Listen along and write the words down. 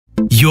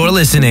You're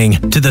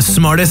listening to the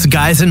smartest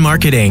guys in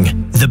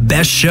marketing, the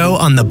best show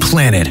on the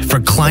planet for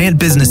client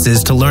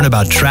businesses to learn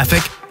about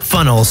traffic,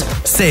 funnels,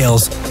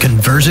 sales,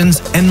 conversions,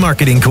 and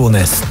marketing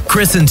coolness.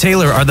 Chris and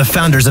Taylor are the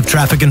founders of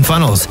Traffic and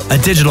Funnels, a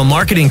digital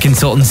marketing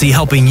consultancy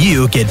helping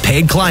you get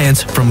paid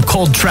clients from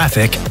cold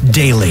traffic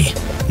daily.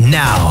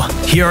 Now,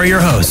 here are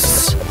your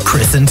hosts,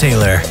 Chris and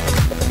Taylor.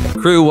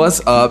 Crew,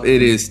 what's up?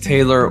 It is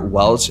Taylor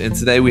Welch, and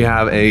today we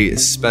have a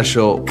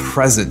special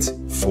present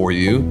for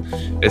you.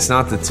 It's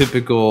not the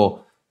typical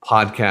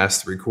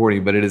podcast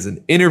recording, but it is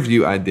an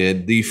interview I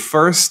did. The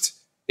first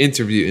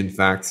interview, in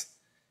fact,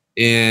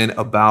 in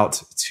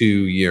about 2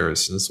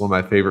 years. This is one of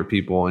my favorite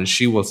people, and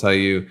she will tell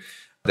you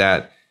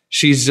that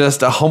she's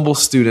just a humble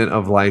student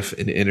of life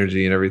and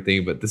energy and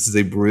everything, but this is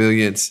a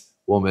brilliant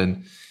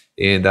woman.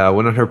 And I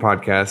went on her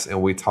podcast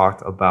and we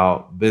talked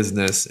about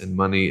business and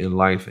money and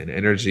life and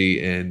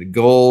energy and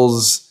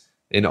goals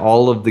and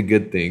all of the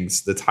good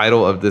things. The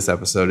title of this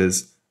episode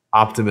is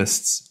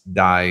Optimists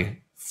Die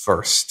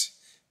First.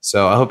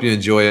 So I hope you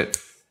enjoy it.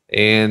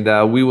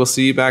 And we will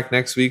see you back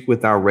next week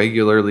with our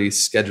regularly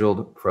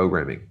scheduled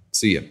programming.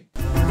 See you.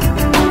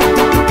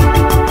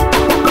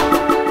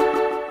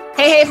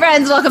 Hey,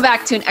 friends, welcome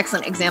back to an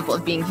excellent example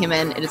of being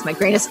human. It is my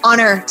greatest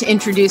honor to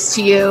introduce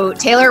to you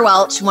Taylor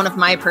Welch, one of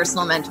my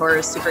personal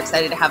mentors. Super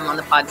excited to have him on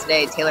the pod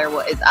today. Taylor,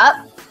 what is up?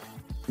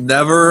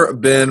 Never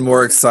been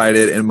more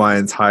excited in my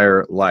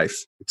entire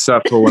life,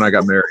 except for when I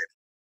got married.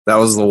 That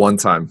was the one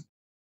time.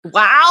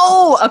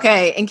 Wow.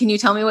 Okay. And can you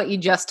tell me what you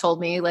just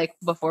told me, like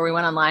before we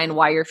went online,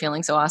 why you're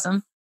feeling so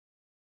awesome?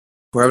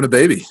 We're having a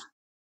baby.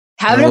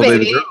 Having a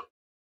baby. girl.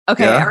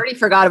 Okay. Yeah. I already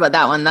forgot about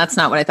that one. That's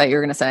not what I thought you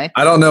were going to say.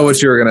 I don't know what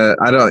you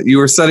were you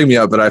were setting me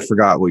up, but I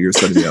forgot what you were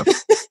setting me up.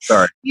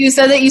 Sorry. You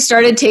said that you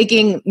started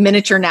taking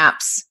miniature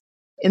naps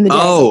in the day.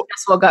 Oh, You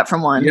just woke up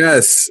from one.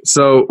 yes.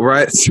 So,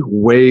 right. It's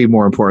way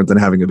more important than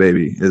having a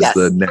baby is Yes.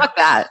 the nap. Fuck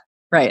that.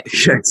 Right.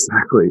 Yeah,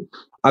 exactly.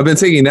 I've been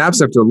taking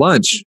naps after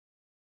lunch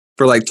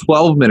for like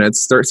 12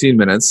 minutes, 13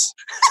 minutes.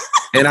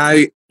 And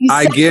I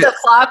set get the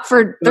clock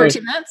for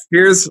 13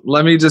 minutes.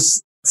 let me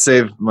just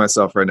save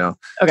myself right now.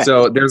 Okay.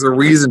 So there's a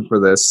reason for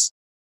this.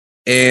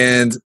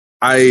 And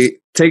I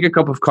take a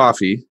cup of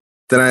coffee,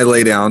 then I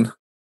lay down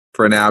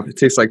for a nap. It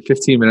takes like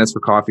 15 minutes for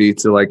coffee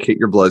to like hit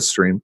your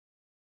bloodstream.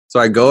 So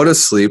I go to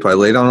sleep. I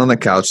lay down on the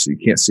couch. So you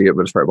can't see it,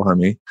 but it's right behind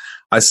me.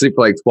 I sleep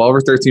for like 12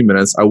 or 13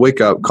 minutes. I wake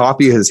up.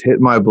 Coffee has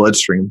hit my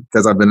bloodstream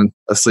because I've been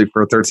asleep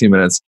for 13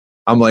 minutes.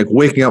 I'm like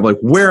waking up like,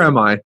 where am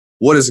I?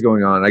 What is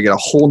going on? I get a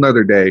whole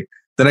nother day.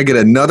 Then I get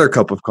another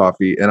cup of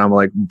coffee and I'm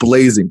like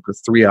blazing for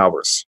 3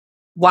 hours.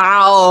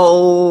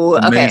 Wow.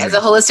 Amazing. Okay. As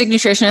a holistic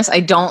nutritionist,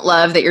 I don't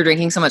love that you're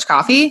drinking so much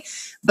coffee,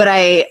 but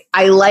I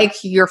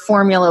like your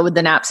formula with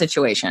the nap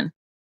situation.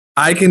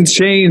 I can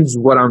change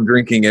what I'm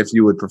drinking if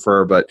you would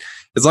prefer, but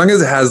as long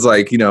as it has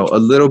like, a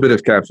little bit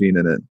of caffeine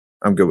in it,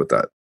 I'm good with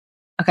that.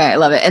 Okay. I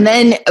love it. And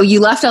then you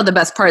left out the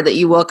best part that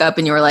you woke up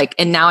and you were like,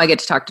 and now I get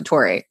to talk to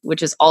Tory,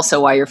 which is also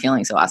why you're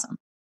feeling so awesome.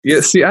 Yeah.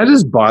 See, I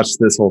just botched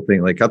this whole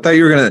thing. Like I thought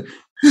you were going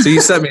to, so you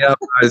set me up.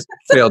 I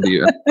failed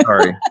you.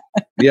 Sorry.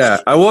 Yeah.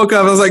 I woke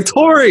up. I was like,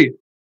 Tory,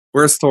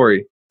 where's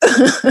Tory?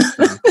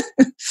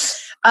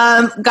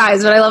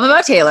 Guys, what I love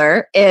about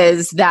Taylor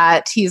is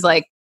that he's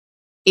like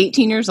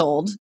 18 years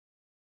old.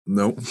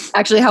 Nope.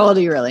 Actually, how old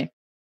are you really?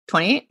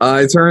 28?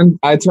 I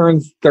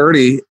turned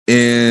 30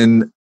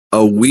 in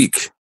a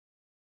week.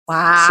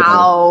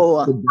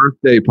 Wow. So, the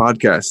birthday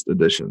podcast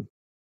edition.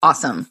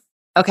 Awesome.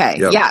 Okay.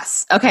 Yep.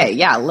 Yes. Okay.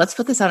 Yeah. Let's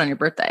put this out on your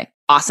birthday.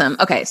 Awesome.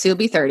 Okay. So you'll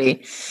be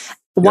 30.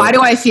 Why Yep.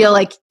 do I feel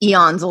like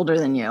eons older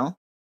than you?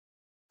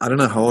 I don't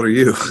know. How old are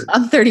you?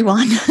 I'm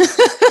 31.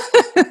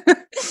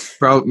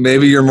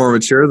 Maybe you're more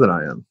mature than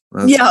I am.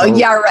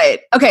 Yeah,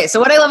 right. Okay. So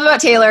what I love about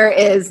Taylor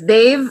is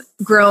they've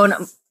grown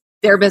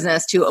their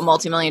business to a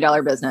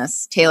multi-million-dollar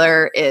business.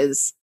 Taylor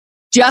is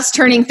just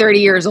turning 30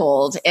 years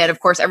old. And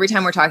of course, every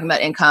time we're talking about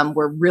income,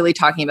 we're really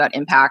talking about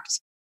impact.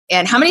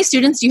 And how many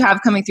students do you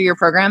have coming through your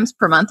programs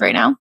per month right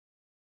now?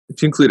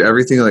 If you include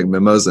everything like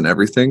memos and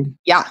everything.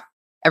 Yeah,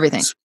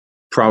 everything.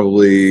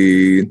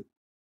 Probably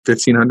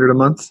 1,500 a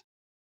month.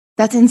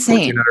 That's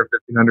insane. 1,400,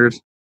 1,500.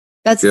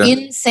 That's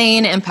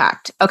insane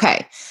impact.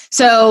 Okay.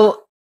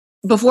 So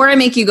before I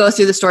make you go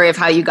through the story of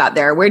how you got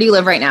there, where do you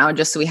live right now?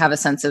 Just so we have a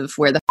sense of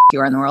where the you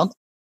are in the world.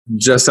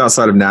 Just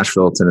outside of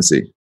Nashville,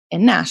 Tennessee.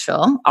 In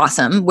Nashville.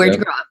 Awesome. Where'd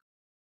you grow up?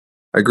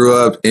 I grew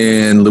up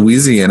in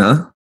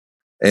Louisiana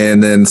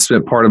and then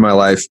spent part of my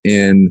life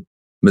in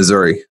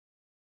Missouri.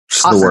 Which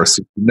is the worst.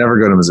 Never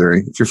go to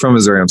Missouri. If you're from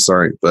Missouri, I'm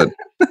sorry, but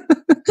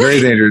very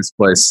dangerous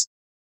place.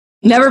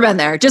 Never been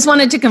there. Just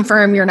wanted to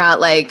confirm you're not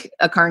like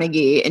a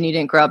Carnegie and you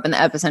didn't grow up in the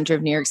epicenter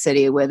of New York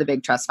City with a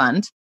big trust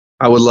fund.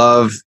 I would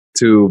love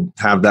to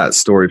have that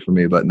story for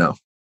me, but no,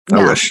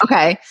 I wish.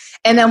 Okay.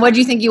 And then what do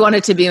you think you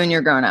wanted to be when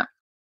you're growing up?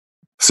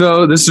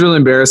 So this is really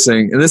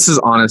embarrassing. And this is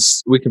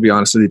honest. We can be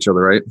honest with each other,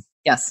 right?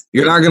 Yes.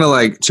 You're not going to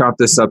like chop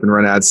this up and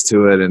run ads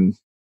to it and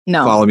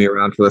follow me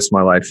around for the rest of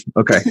my life.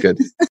 Okay, good.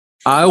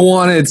 I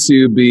wanted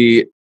to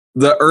be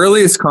the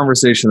earliest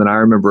conversation that I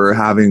remember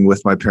having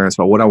with my parents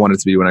about what I wanted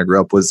to be when I grew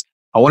up was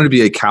I wanted to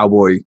be a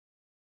cowboy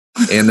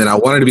And then I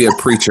wanted to be a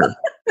preacher.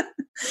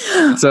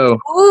 So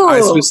Ooh.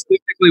 I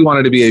specifically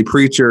wanted to be a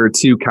preacher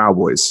to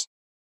cowboys.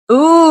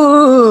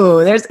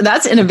 Ooh,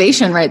 that's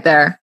innovation right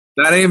there.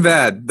 That ain't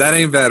bad. That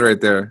ain't bad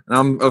right there.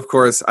 Of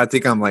course, I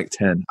think I'm like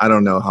 10. I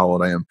don't know how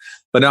old I am.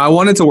 But no, I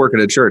wanted to work at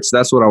a church.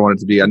 That's what I wanted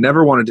to be. I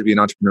never wanted to be an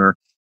entrepreneur.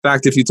 In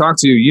fact, if you talk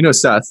to,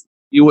 Seth,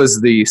 he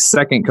was the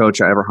second coach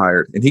I ever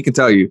hired. And he can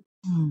tell you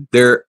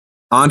their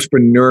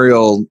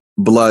entrepreneurial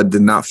blood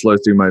did not flow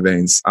through my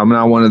veins. I'm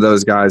not one of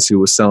those guys who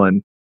was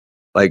selling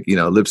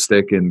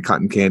lipstick and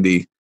cotton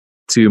candy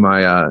to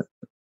my,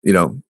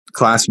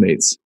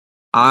 classmates.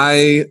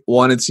 I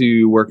wanted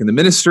to work in the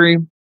ministry.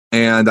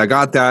 And I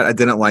got that. I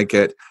didn't like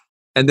it.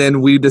 And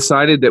then we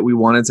decided that we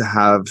wanted to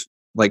have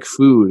like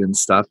food and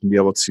stuff and be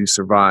able to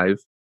survive,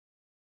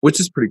 which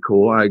is pretty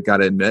cool. I got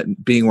to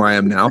admit, being where I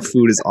am now,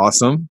 food is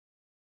awesome.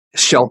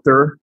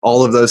 Shelter,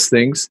 all of those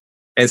things.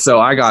 And so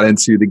I got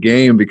into the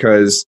game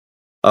because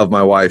of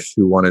my wife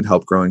who wanted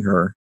help growing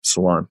her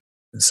salon.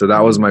 And so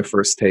that was my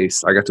first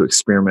taste. I got to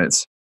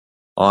experiment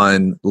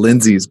on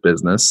Lindsay's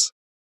business.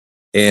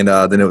 And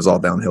then it was all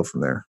downhill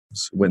from there.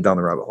 Just went down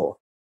the rabbit hole.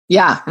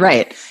 Yeah,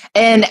 right.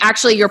 And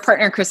actually your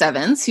partner, Chris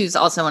Evans, who's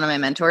also one of my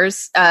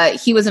mentors,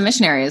 he was a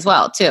missionary as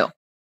well, too.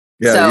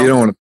 Yeah, so, you don't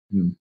want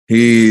to.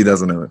 He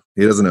doesn't know it.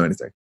 He doesn't know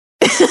anything.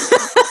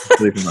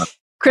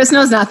 Chris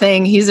knows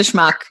nothing. He's a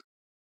schmuck.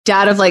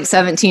 Dad of like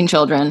 17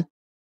 children.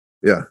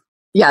 Yeah.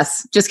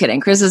 Yes, just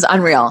kidding. Chris is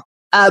unreal.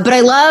 But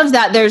I love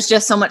that there's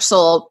just so much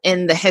soul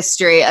in the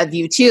history of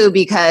you, too,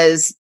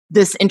 because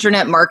this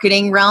internet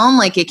marketing realm,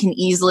 like it can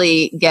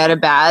easily get a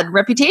bad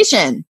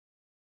reputation.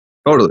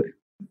 Totally.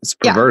 It's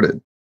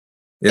perverted.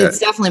 Yeah. It's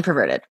definitely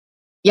perverted.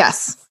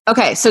 Yes.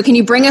 Okay. So can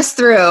you bring us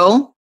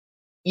through?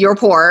 You're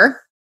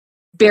poor,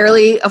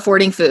 barely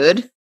affording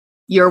food.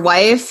 Your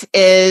wife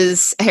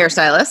is a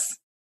hairstylist.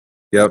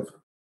 Yep.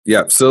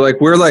 So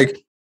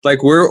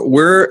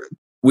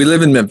we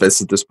live in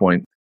Memphis at this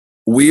point.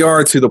 We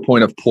are to the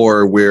point of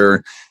poor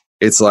where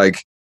it's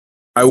like,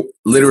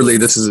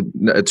 this is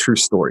a true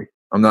story.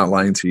 I'm not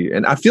lying to you.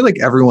 And I feel like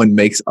everyone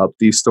makes up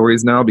these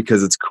stories now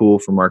because it's cool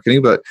for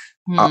marketing, but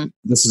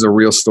this is a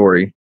real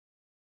story.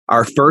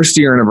 Our first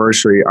year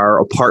anniversary, our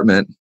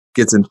apartment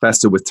gets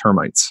infested with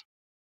termites.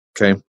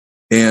 Okay.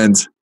 And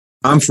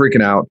I'm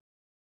freaking out.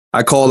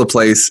 I call the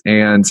place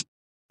and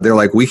they're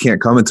like, we can't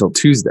come until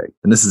Tuesday.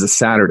 And this is a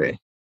Saturday.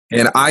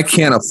 And I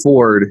can't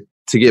afford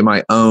to get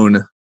my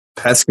own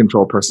pest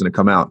control person to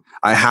come out.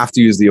 I have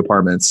to use the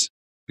apartments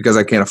because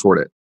I can't afford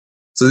it.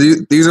 So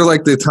these are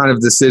like the kind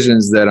of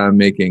decisions that I'm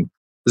making.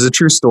 This is a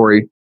true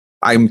story.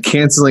 I'm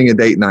canceling a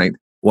date night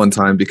one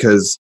time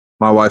because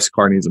my wife's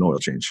car needs an oil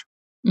change.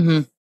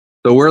 Mm-hmm.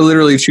 So we're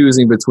literally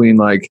choosing between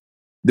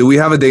do we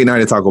have a date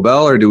night at Taco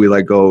Bell or do we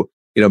go,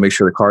 make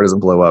sure the car doesn't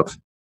blow up?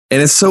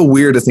 And it's so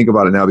weird to think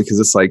about it now because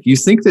it's like, you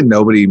think that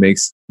nobody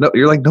lives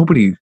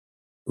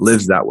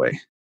that way,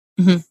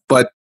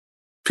 but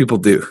people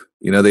do.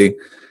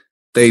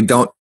 They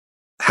don't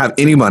have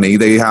any money.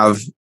 They have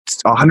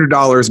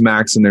 $100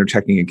 max in their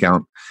checking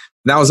account.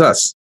 And that was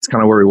us. It's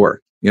kind of where we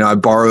were. I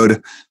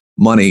borrowed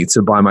money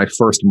to buy my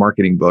first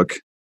marketing book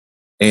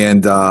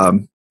and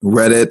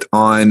read it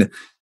on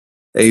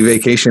a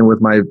vacation with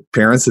my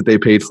parents that they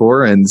paid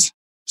for. And it's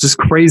just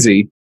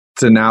crazy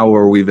to now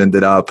where we've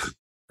ended up.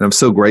 And I'm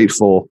so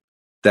grateful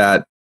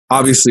that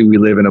obviously we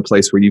live in a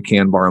place where you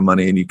can borrow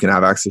money and you can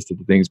have access to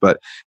the things,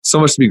 but so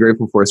much to be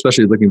grateful for,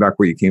 especially looking back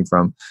where you came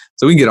from.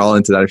 So we can get all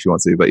into that if you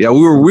want to. But yeah,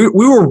 we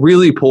were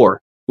really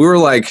poor. We were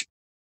like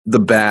the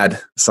bad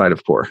side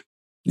of poor,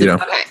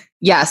 Okay.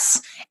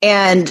 Yes.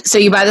 And so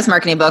you buy this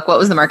marketing book. What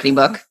was the marketing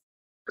book?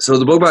 So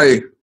the book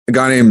by a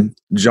guy named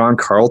John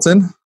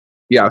Carlton.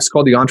 Yeah, it's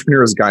called The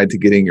Entrepreneur's Guide to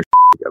Getting Your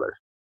Together.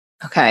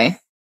 Okay.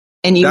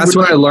 And that's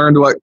when I learned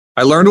what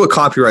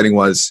copywriting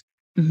was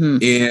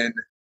in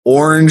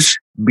Orange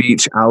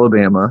Beach,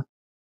 Alabama.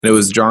 And it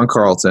was John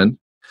Carlton.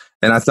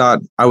 And I thought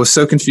I was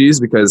so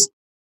confused because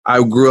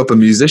I grew up a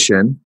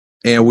musician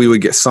and we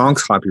would get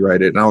songs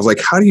copyrighted. And I was like,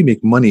 how do you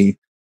make money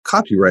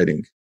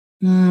copywriting?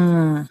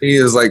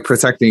 He was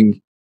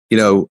protecting,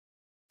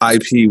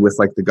 IP with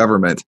the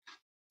government.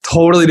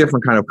 Totally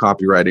different kind of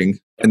copywriting.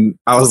 And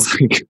I was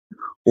like,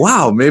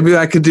 wow, maybe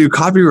I could do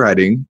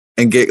copywriting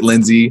and get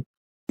Lindsay,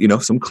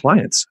 some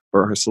clients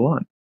for her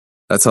salon.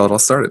 That's how it all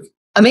started.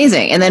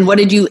 Amazing. And then what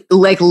did you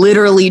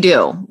literally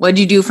do? What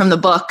did you do from the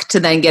book to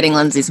then getting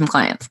Lindsay some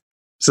clients?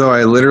 So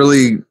I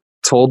literally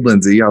told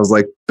Lindsay, I was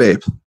like,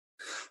 babe,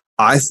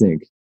 I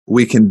think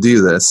we can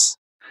do this.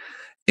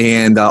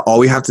 And all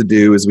we have to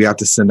do is we have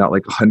to send out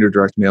 100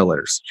 direct mail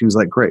letters. She was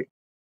like, great.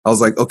 I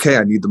was like, okay,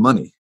 I need the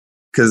money.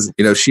 Because,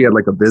 she had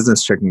a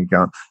business checking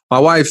account. My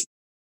wife,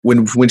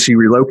 when she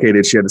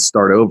relocated, she had to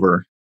start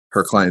over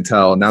her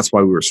clientele. And that's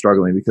why we were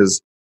struggling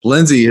because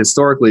Lindsay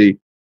historically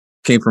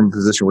came from a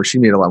position where she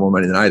made a lot more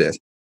money than I did.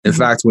 In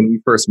fact, when we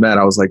first met,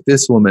 I was like,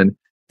 this woman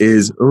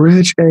is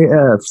rich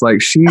AF.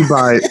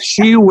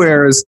 She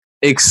wears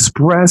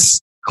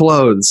express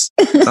clothes.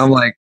 I'm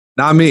like,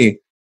 not me.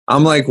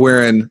 I'm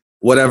wearing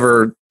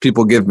whatever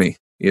people give me,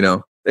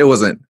 It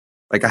wasn't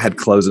Like I had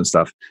clothes and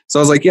stuff. So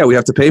I was like, yeah, we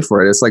have to pay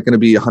for it. It's like going to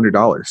be $100.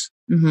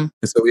 Mm-hmm. And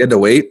so we had to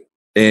wait,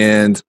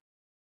 and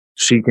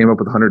she came up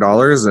with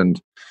 $100,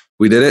 and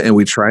we did it, and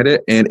we tried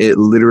it, and it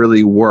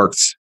literally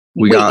worked.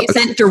 You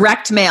sent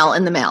direct mail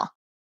in the mail.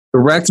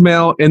 Direct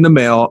mail in the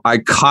mail. I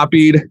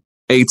copied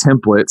a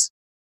template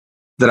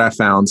that I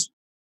found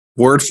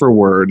word for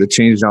word. It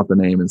changed out the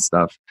name and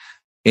stuff.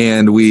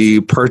 And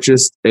we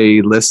purchased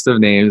a list of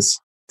names.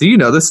 Do you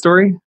know this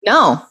story?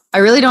 No, I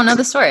really don't know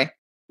the story.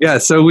 Yeah.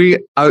 So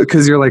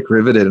because you're like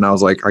riveted, and I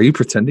was like, are you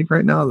pretending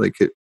right now? Like,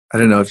 I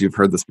don't know if you've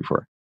heard this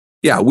before.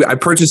 Yeah. I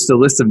purchased a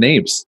list of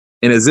names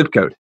in a zip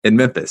code in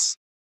Memphis,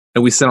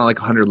 and we sent out like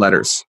 100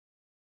 letters,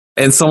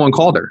 and someone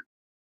called her.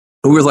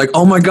 And we were like,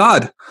 oh my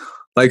God,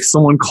 like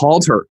someone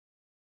called her.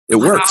 It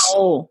works.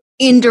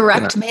 In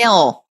direct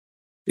mail.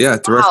 Yeah.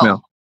 Direct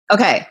mail.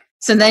 Okay.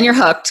 So then you're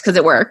hooked because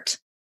it worked.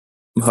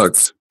 I'm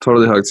hooked.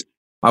 Totally hooked.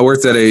 I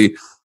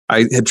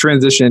had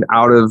transitioned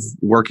out of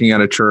working at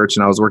a church,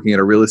 and I was working at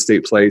a real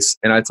estate place.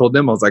 And I told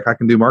them, I was like, I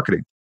can do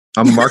marketing.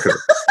 I'm a marketer.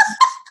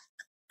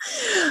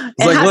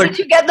 And how did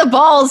you get the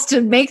balls to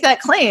make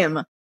that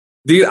claim?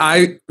 Dude,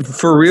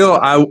 for real,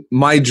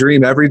 my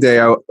dream every day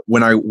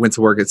when I went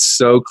to work, it's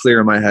so clear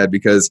in my head,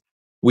 because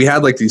we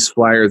had like these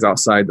flyers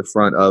outside the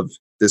front of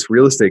this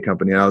real estate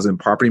company. And I was in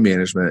property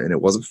management, and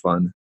it wasn't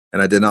fun,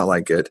 and I did not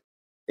like it.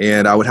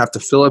 And I would have to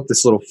fill up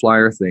this little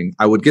flyer thing.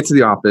 I would get to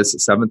the office at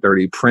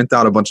 7:30, print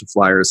out a bunch of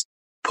flyers,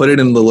 put it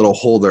in the little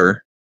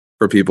holder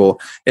for people.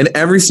 And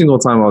every single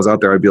time I was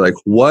out there, I'd be like,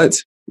 what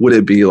would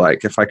it be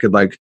like if I could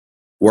like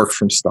work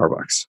from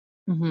Starbucks?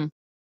 Mm-hmm.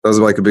 I was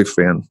like a big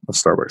fan of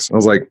Starbucks. I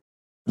was like,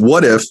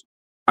 what if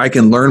I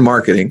can learn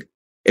marketing,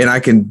 and I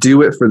can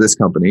do it for this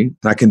company,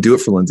 and I can do it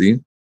for Lindsay,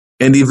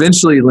 and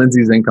eventually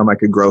Lindsay's income, I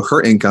could grow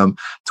her income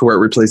to where it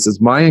replaces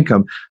my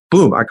income.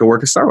 Boom, I could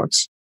work at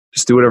Starbucks.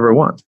 Just do whatever I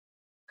want.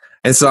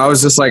 And so I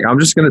was just like, I'm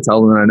just going to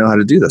tell them that I know how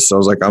to do this. So I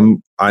was like,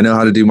 I know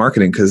how to do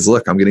marketing, because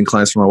look, I'm getting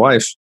clients for my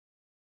wife,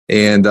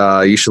 and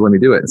you should let me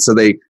do it. And so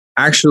they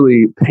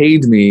actually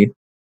paid me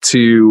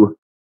to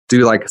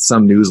do like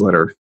some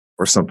newsletter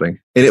or something.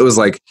 And it was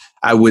like,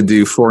 I would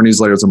do 4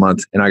 newsletters a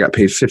month, and I got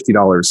paid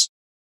 $50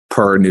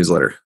 per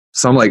newsletter.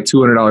 So I'm like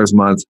 $200 a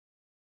month.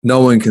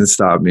 No one can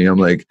stop me. I'm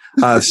like,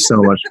 I have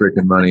so much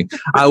freaking money.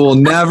 I will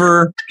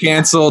never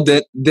cancel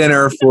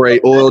dinner for a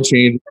oil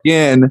change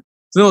again.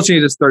 The oil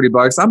change is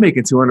 $30. I'm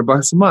making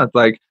 $200 a month.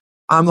 Like,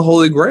 I'm the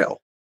holy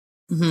grail,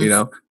 you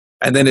know?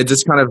 And then it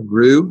just kind of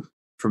grew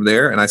from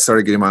there. And I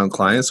started getting my own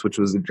clients, which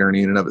was a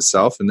journey in and of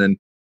itself. And then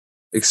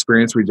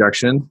experienced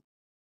rejection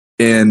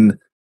in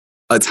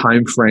a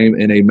time frame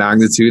in a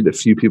magnitude that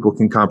few people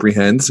can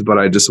comprehend, but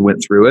I just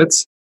went through it.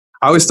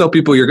 I always tell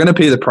people, you're going to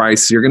pay the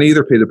price. You're going to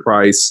either pay the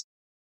price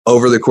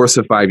over the course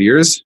of 5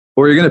 years,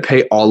 or you're going to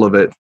pay all of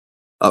it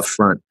up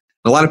front.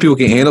 A lot of people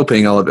can't handle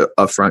paying all of it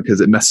up front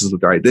because it messes with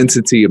their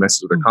identity. It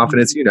messes with their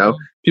confidence. You know,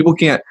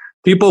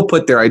 people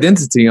put their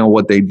identity on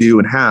what they do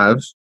and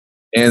have.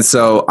 And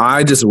so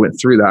I just went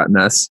through that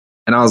mess,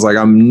 and I was like,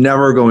 I'm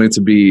never going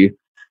to be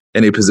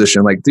in a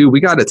position like, dude, we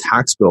got a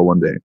tax bill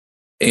one day.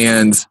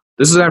 And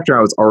this is after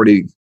I was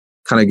already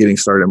kind of getting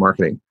started in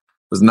marketing.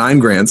 It was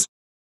 $9,000.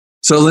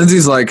 So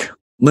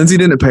Lindsay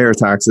didn't pay her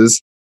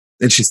taxes,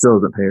 and she still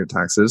doesn't pay her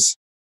taxes.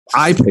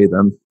 I pay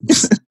them.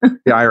 The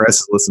IRS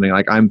is listening.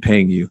 Like, I'm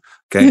paying you.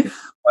 Okay.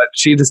 But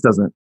she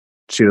doesn't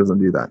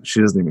do that.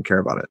 She doesn't even care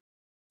about it.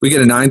 We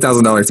get a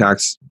 $9,000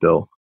 tax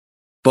bill.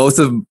 Both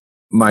of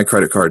my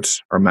credit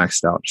cards are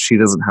maxed out. She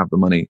doesn't have the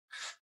money.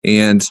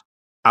 And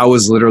I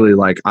was literally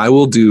like, I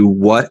will do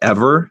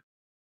whatever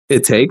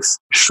it takes,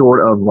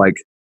 short of like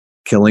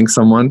killing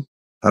someone.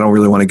 I don't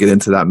really want to get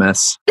into that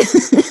mess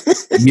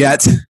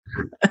yet.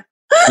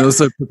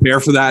 So prepare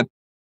for that.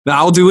 Now,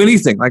 I'll do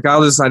anything. Like, I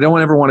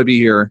don't ever want to be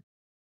here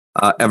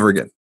ever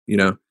again, you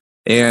know?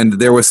 And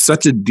there was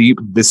such a deep,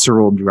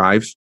 visceral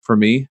drive for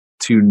me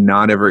to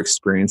not ever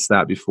experience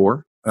that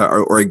before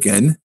or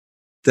again,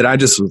 that I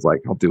just was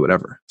like, I'll do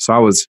whatever. So I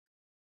was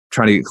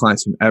trying to get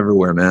clients from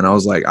everywhere, man. I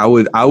was like, I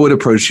would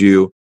approach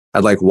you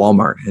at like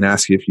Walmart and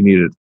ask you if you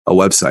needed a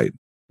website.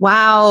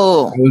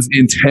 Wow. It was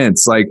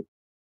intense. Like,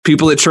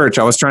 people at church,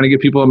 I was trying to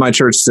get people in my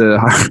church to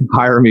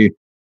hire me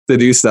to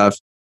do stuff.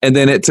 And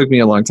then it took me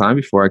a long time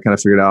before I kind of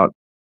figured out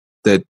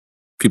that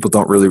people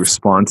don't really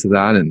respond to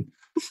that. And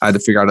I had to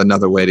figure out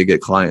another way to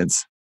get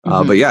clients.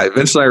 But yeah,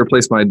 eventually I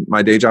replaced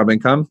my day job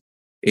income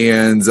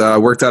and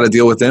worked out a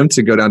deal with them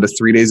to go down to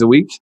 3 days a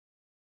week.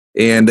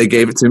 And they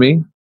gave it to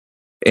me.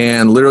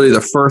 And literally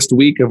the first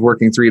week of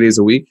working 3 days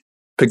a week,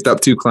 picked up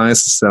 2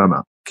 clients and said, I'm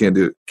out. Can't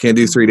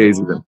do 3 days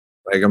even.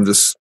 Like, I'm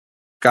just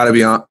got to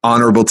be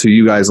honorable to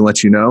you guys and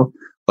let you know,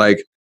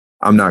 like,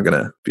 I'm not going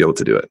to be able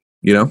to do it,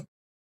 you know?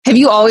 Have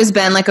you always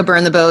been like a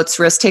burn the boats,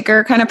 risk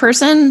taker kind of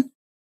person?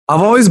 I've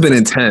always been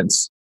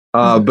intense,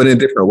 but in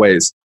different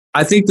ways.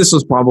 I think this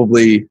was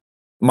probably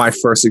my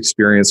first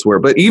experience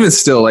but even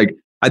still, like,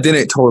 I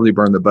didn't totally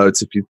burn the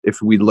boats.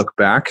 If we look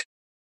back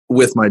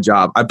with my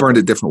job, I burned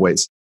it different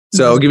ways.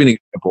 So I'll give you an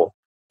example.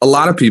 A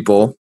lot of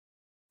people,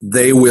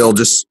 they will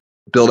just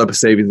build up a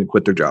savings and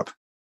quit their job.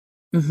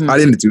 I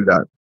didn't do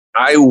that.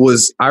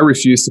 I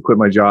refused to quit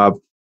my job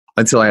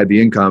until I had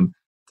the income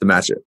to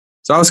match it.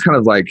 So I was kind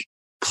of like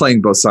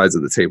playing both sides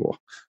of the table.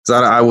 So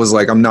I was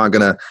like, I'm not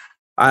going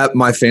to,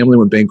 my family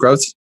went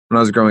bankrupt when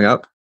I was growing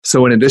up.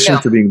 So in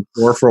addition to being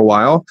poor for a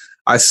while,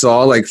 I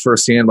saw like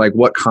firsthand, like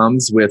what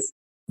comes with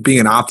being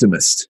an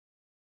optimist.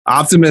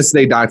 Optimists,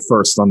 they die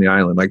first on the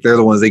island. Like they're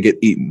the ones that get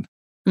eaten.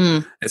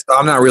 And so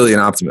I'm not really an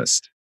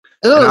optimist.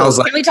 Ooh, and I was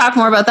like, can we talk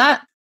more about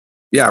that?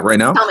 Yeah, right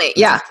now? Tell me.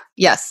 Yeah.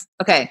 Yes.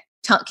 Okay.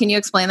 Can you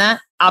explain that?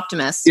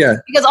 Optimist. Yeah.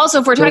 Because also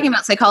if we're talking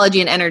about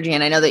psychology and energy,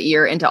 and I know that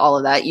you're into all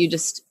of that, you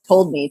just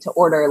told me to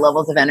order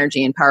Levels of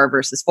Energy and Power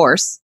versus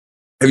Force.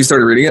 Have you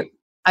started reading it?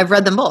 I've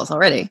read them both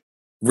already.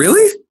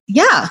 Really?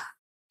 Yeah. That's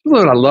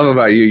what I love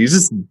about you. You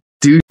just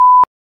do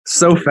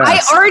so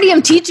fast. I already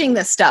am teaching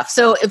this stuff.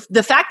 So if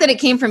the fact that it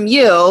came from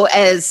you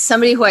as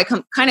somebody who I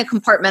kind of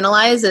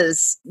compartmentalize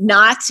as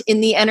not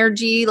in the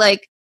energy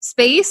like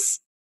space,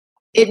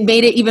 it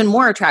made it even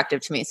more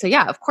attractive to me. So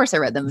yeah, of course I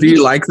read them. Do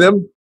you like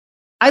them?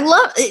 I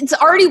love, it's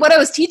already what I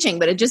was teaching,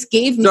 but it just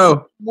gave me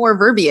more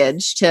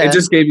verbiage to. It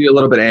just gave you a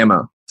little bit of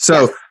ammo.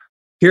 So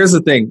here's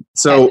the thing.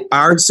 So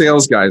our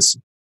sales guys,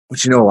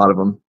 which you know a lot of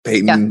them,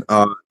 Peyton,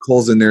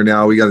 Cole's in there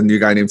now. We got a new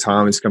guy named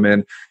Tom who's come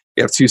in.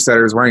 We have 2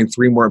 setters. We're hiring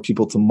 3 more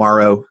people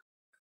tomorrow.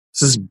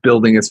 This is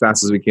building as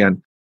fast as we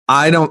can.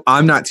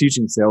 I'm not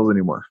teaching sales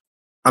anymore.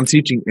 I'm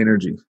teaching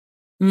energy.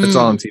 That's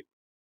all I'm teaching.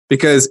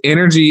 Because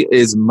energy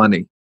is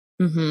money.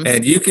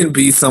 And you can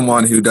be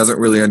someone who doesn't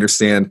really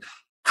understand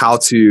how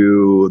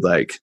to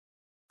like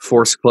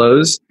force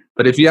close.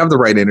 But if you have the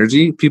right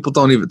energy, people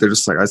don't even, they're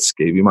just like, I just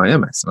gave you my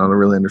Amex and I don't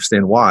really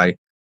understand why.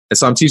 And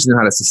so I'm teaching them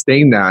how to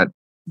sustain that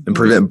and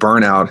prevent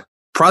burnout.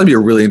 Probably be a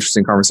really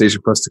interesting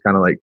conversation for us to kind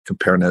of like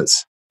compare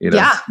notes. You know?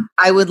 Yeah,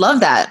 I would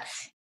love that.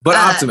 But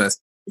optimist.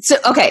 So,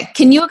 okay.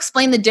 Can you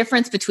explain the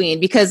difference between,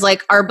 because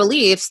like our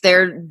beliefs,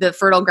 they're the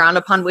fertile ground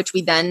upon which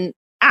we then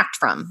act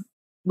from.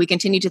 We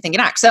continue to think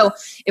and act. So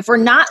if we're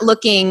not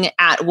looking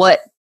at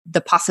what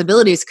the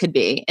possibilities could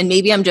be, and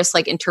maybe I'm just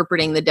like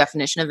interpreting the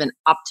definition of an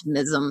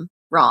optimism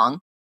wrong,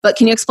 but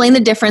can you explain the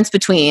difference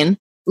between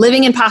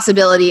living in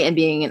possibility and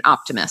being an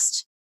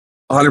optimist?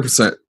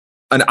 100%.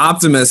 An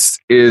optimist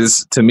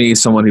is, to me,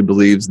 someone who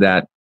believes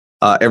that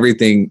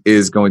everything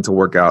is going to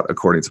work out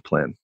according to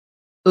plan.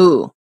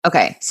 Ooh,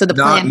 okay. So the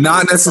plan.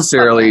 Not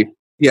necessarily.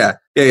 Yeah.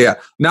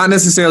 Not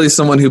necessarily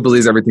someone who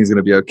believes everything's going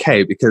to be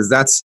okay, because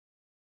that's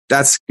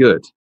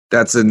good.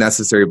 That's a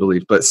necessary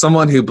belief. But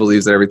someone who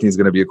believes that everything's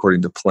going to be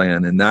according to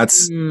plan, and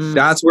that's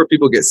where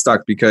people get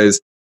stuck. Because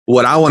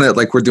what I want to,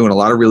 like, we're doing a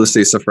lot of real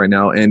estate stuff right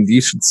now, and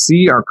you should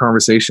see our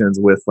conversations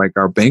with like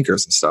our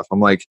bankers and stuff. I'm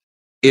like,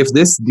 if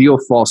this deal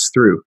falls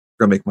through,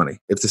 we're gonna make money.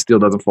 If this deal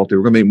doesn't fall through,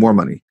 we're gonna make more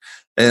money.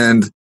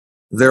 And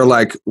they're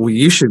like, well,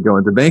 you should go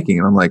into banking.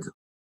 And I'm like,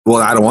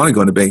 well, I don't want to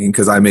go into banking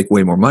because I make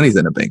way more money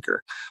than a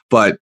banker.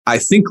 But I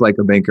think like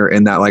a banker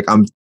in that, like,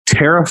 I'm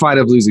terrified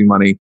of losing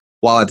money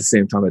while at the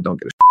same time I don't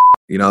get a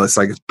you know, it's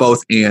like it's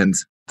both and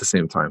at the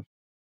same time.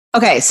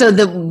 Okay. So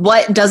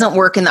what doesn't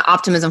work in the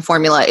optimism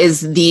formula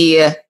is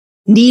the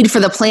need for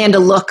the plan to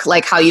look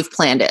like how you've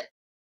planned it.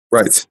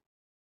 Right.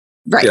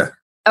 Yeah.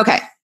 Okay.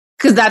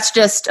 Because that's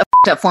just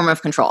a form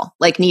of control,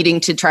 like needing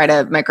to try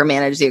to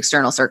micromanage the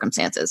external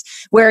circumstances.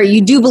 Where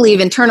you do believe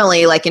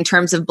internally, like in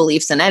terms of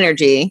beliefs and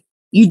energy,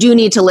 you do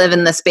need to live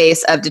in the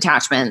space of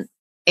detachment.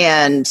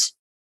 And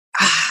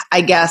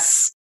I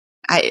guess,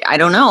 I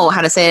don't know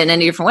how to say it in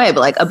any different way,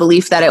 but like a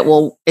belief that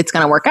it's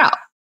going to work out.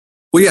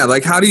 Well, yeah.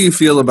 Like, how do you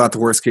feel about the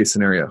worst case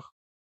scenario?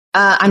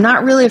 I'm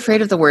not really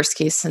afraid of the worst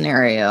case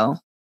scenario.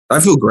 I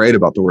feel great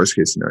about the worst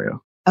case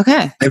scenario.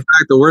 Okay. In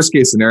fact, the worst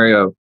case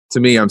scenario, to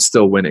me, I'm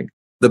still winning.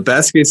 The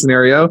best case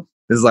scenario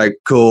is like,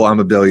 cool,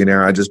 I'm a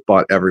billionaire. I just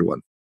bought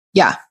everyone.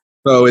 Yeah.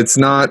 So it's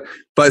not,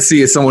 but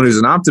see, as someone who's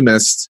an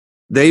optimist,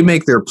 they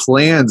make their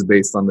plans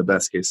based on the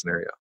best case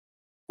scenario.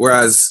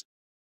 Whereas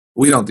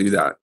we don't do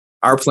that.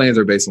 Our plans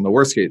are based on the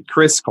worst case.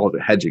 Chris called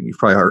it hedging. You've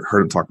probably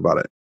heard him talk about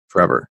it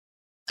forever.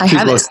 I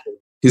haven't.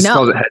 He's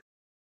called it hedging.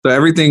 So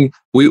everything,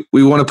 we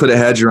want to put a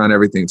hedge around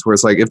everything. So where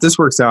it's like, if this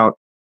works out,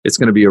 it's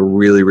going to be a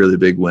really, really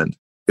big win.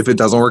 If it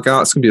doesn't work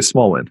out, it's going to be a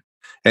small win.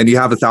 And you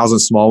have 1,000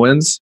 small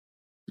wins,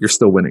 you're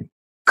still winning.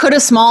 Could a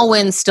small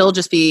win still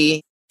just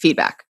be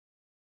feedback?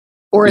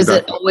 Or is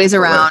it always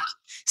around?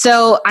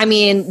 So, I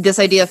mean, this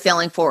idea of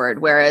failing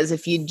forward, whereas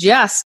if you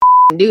just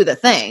do the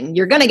thing,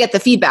 you're going to get the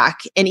feedback.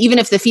 And even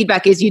if the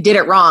feedback is you did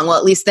it wrong, well,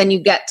 at least then you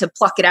get to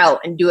pluck it out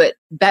and do it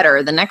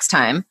better the next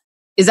time.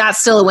 Is that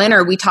still a win?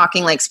 Or are we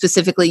talking like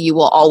specifically you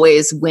will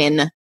always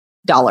win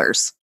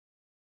dollars?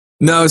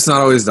 No, it's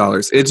not always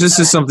dollars. It just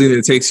is something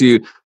that takes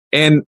you,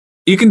 and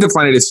you can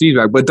define it as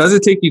feedback, but does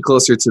it take you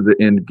closer to the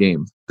end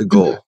game, the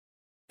goal?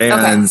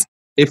 And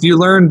if you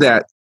learn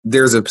that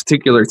there's a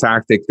particular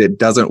tactic that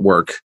doesn't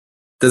work,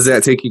 does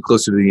that take you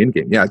closer to the end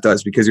game? Yeah, it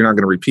does, because you're not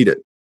going to repeat it.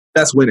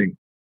 That's winning.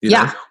 You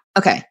know?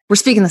 Okay. We're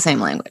speaking the same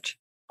language.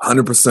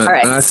 100%.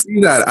 Right.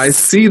 And I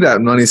see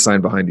that money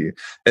sign behind you.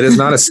 It is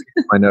not a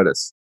skip I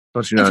notice.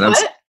 Don't you know?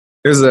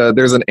 There's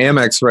an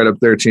Amex right up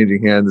there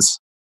changing hands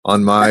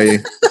on my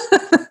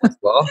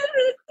well. Got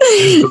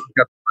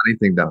the money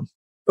thing down.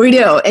 We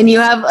do. And you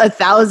have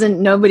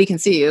 1,000, nobody can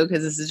see you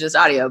because this is just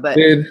audio, but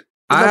Dude,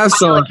 I have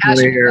so much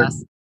money here.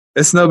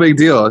 It's no big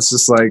deal. It's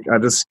just like, I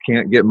just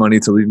can't get money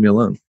to leave me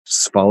alone. It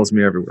just follows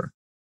me everywhere.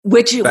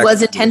 Which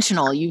was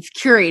intentional. You've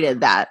curated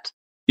that.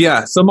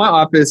 Yeah. So my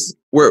office,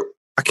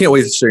 I can't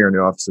wait to show you our new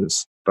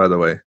offices, by the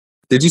way.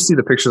 Did you see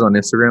the pictures on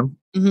Instagram?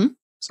 Mm-hmm.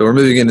 So we're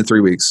moving in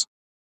 3 weeks.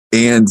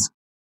 And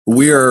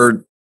we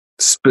are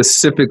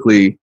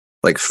specifically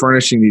like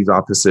furnishing these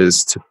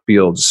offices to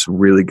feel just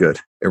really good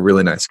and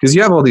really nice. Because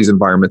you have all these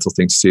environmental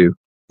things too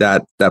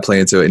that play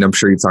into it. And I'm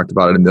sure you talked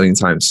about it a million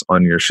times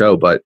on your show.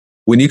 But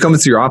when you come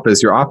into your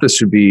office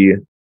should be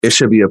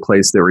a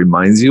place that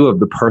reminds you of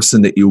the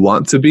person that you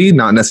want to be,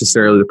 not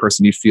necessarily the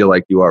person you feel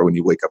like you are when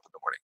you wake up in the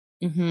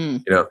morning.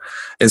 Mm-hmm. You know?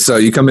 And so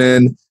you come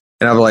in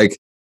and I'm like,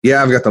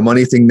 yeah, I've got the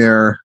money thing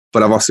there,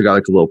 but I've also got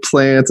like a little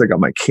plant. I got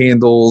my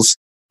candles.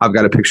 I've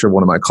got a picture of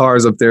one of my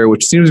cars up there,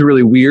 which seems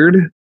really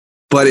weird.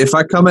 But if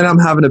I come in, I'm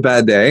having a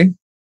bad day,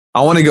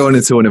 I want to go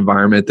into an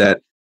environment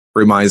that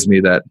reminds me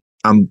that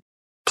I'm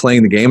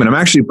playing the game and I'm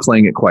actually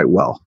playing it quite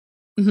well.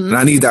 Mm-hmm. And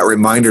I need that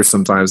reminder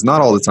sometimes,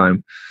 not all the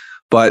time,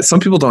 but some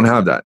people don't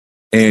have that.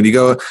 And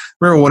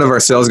remember one of our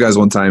sales guys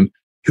one time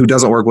who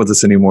doesn't work with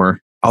us anymore.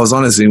 I was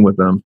on a Zoom with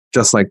them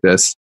just like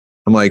this.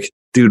 I'm like,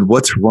 dude,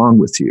 what's wrong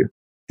with you?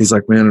 He's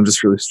like, man, I'm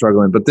just really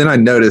struggling. But then I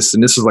noticed,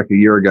 and this was like a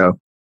year ago,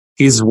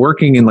 he's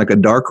working in like a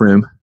dark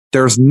room.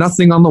 There's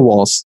nothing on the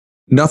walls,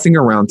 nothing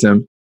around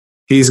him.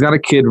 He's got a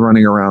kid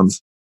running around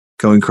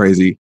going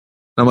crazy.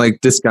 I'm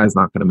like, this guy's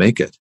not going to make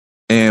it.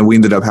 And we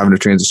ended up having to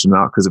transition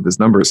out because of his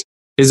numbers.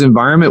 His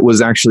environment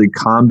was actually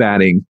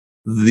combating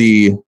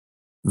the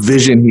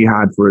vision he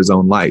had for his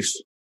own life.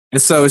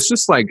 And so it's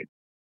just like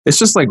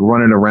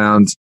running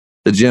around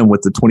the gym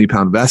with the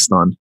 20-pound vest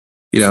on.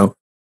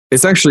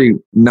 It's actually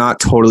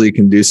not totally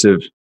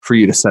conducive for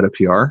you to set a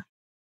PR.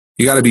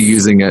 You got to be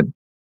using it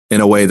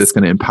in a way that's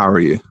going to empower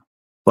you,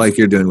 like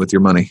you're doing with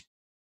your money.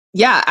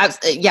 Yeah.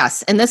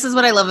 Yes. And this is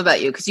what I love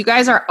about you, because you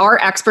guys are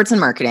experts in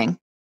marketing.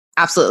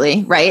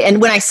 Absolutely. Right.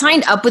 And when I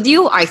signed up with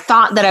you, I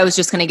thought that I was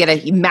just going to get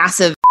a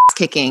massive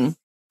kicking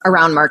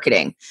around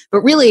marketing, but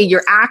really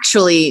you're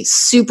actually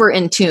super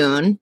in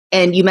tune.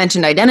 And you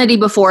mentioned identity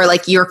before,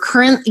 like you're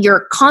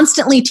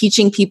constantly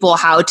teaching people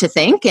how to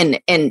think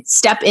and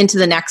step into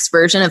the next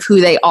version of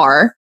who they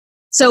are.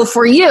 So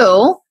for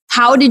you,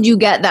 how did you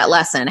get that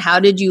lesson? How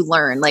did you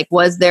learn? Like,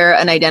 was there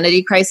an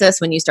identity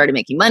crisis when you started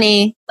making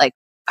money? Like,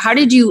 how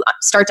did you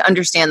start to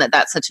understand that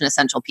that's such an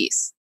essential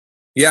piece?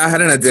 Yeah, I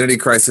had an identity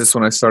crisis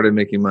when I started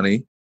making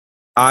money.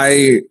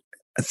 I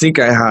think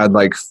I had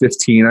like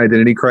 15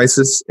 identity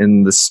crises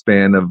in the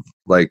span of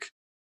like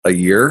a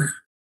year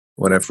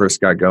when I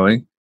first got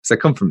going. Because I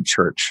come from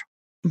church.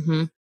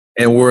 Mm-hmm.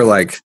 And we're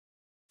like,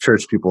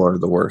 church people are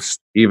the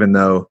worst, even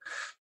though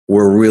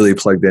we're really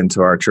plugged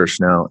into our church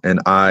now. And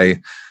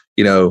I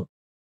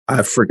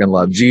freaking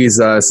love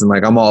Jesus and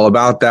like, I'm all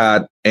about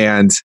that.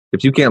 And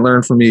if you can't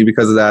learn from me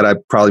because of that, I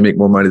probably make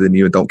more money than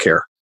you and don't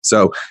care.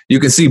 So you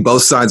can see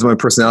both sides of my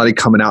personality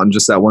coming out in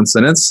just that one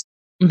sentence.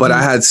 Mm-hmm. But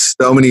I had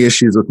so many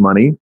issues with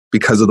money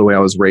because of the way I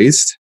was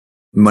raised.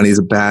 Money is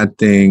a bad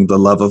thing. The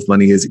love of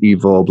money is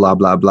evil, blah,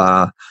 blah,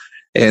 blah.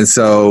 And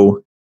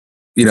so,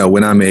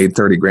 when I made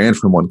 30 grand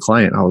from one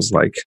client, I was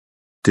like,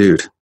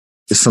 dude,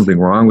 there's something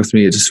wrong with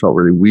me. It just felt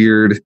really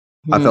weird.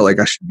 Mm-hmm. I felt like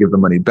I should give the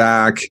money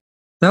back.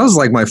 That was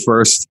like my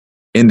first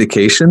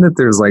indication that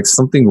there's like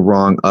something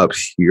wrong up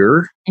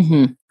here,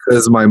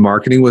 because my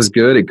marketing was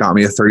good. It got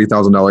me a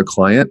 $30,000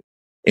 client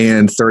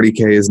and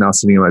 30K is now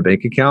sitting in my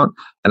bank account.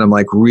 And I'm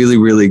like really,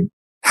 really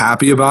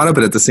happy about it.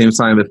 But at the same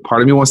time, if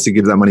part of me wants to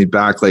give that money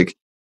back, like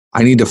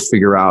I need to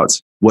figure out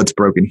what's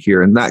broken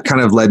here. And that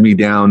kind of led me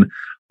down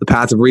the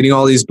path of reading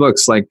all these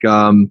books like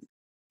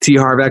T.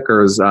 Harv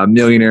Eker's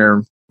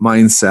Millionaire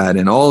Mindset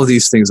and all of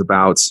these things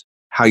about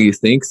how you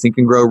think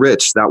and grow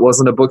rich. That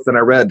wasn't a book that I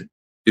read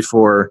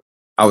before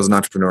I was an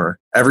entrepreneur.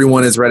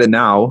 Everyone has read it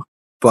now,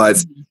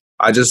 but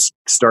I just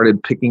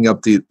started picking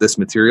up this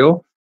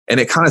material and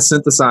it kind of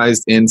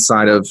synthesized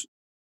inside of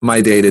my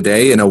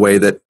day-to-day in a way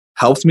that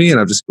helped me. And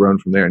I've just grown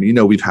from there.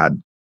 And we've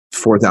had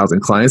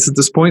 4,000 clients at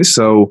this point.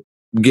 So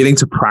getting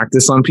to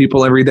practice on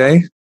people every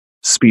day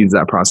speeds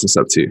that process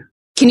up too.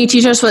 Can you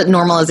teach us what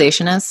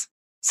normalization is?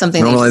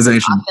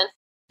 Normalization.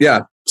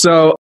 Yeah.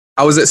 So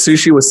I was at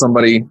sushi with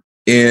somebody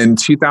in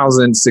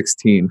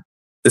 2016.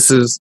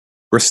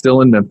 We're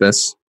still in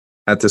Memphis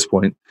at this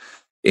point.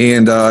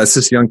 And it's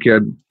this young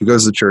kid who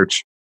goes to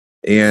church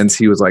and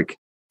he was like,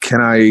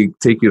 can I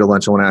take you to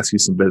lunch? I want to ask you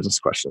some business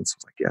questions. I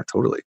was like, yeah,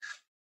 totally.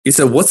 He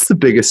said, what's the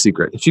biggest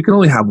secret? If you could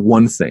only have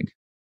one thing,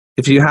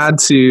 if you had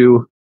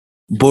to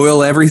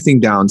boil everything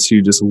down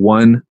to just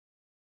one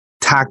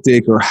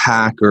tactic or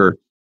hack or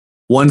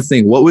one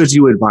thing, what would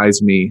you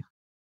advise me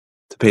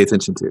to pay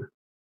attention to?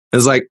 It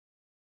was like,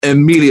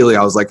 immediately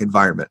I was like,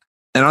 environment.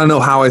 And I don't know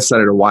how I said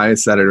it or why I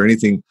said it or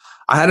anything.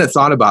 I hadn't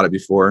thought about it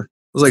before. It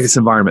was like, it's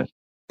environment.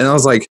 And I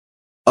was like,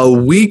 a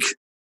weak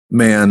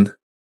man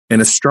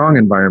in a strong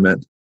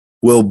environment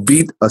will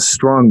beat a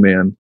strong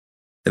man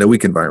in a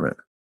weak environment.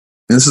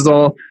 And this is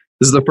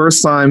the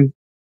first time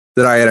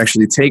that I had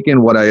actually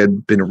taken what I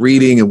had been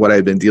reading and what I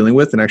had been dealing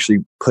with and actually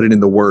put it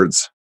into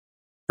words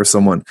for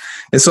someone.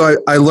 And so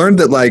I learned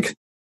that like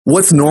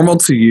what's normal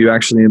to you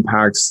actually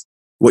impacts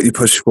what you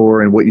push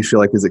for and what you feel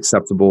like is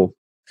acceptable.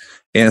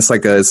 And it's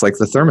like the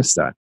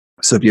thermostat.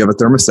 So if you have a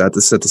thermostat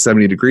that's set to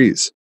 70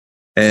 degrees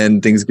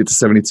and things get to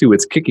 72,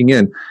 it's kicking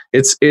in.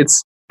 It's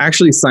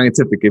actually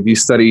scientific. If you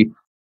study,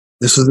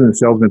 this was in the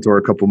Sales Mentor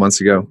a couple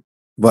months ago,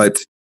 but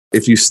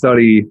if you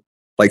study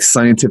like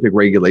scientific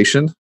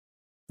regulation,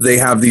 they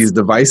have these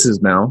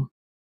devices now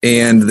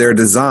and they're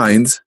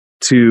designed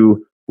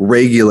to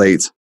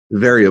regulate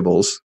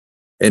variables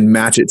and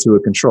match it to a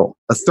control.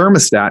 A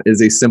thermostat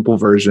is a simple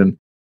version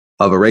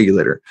of a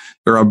regulator.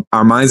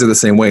 Our minds are the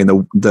same way. And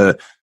the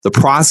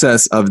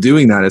process of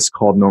doing that is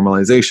called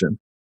normalization.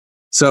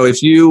 So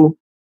if you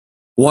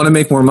want to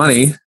make more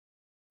money,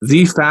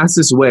 the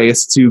fastest way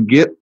is to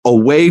get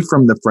away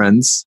from the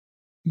friends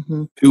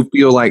who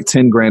feel like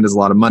 10 grand is a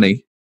lot of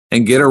money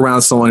and get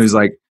around someone who's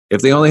like,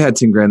 if they only had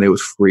 10 grand, they would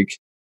freak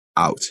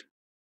out.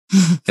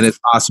 And it's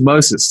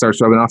osmosis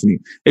starts rubbing off on you.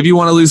 If you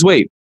want to lose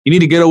weight, you need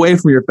to get away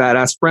from your fat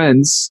ass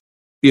friends,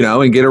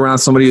 and get around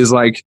somebody who's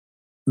like,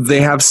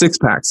 they have six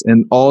packs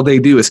and all they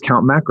do is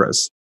count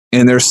macros.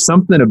 And there's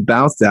something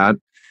about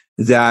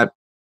that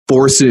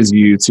forces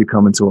you to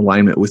come into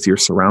alignment with your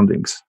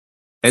surroundings.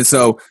 And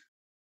so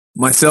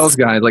my sales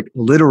guy, like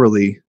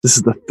literally, this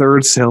is the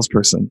third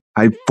salesperson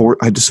I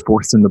just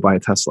forced him to buy a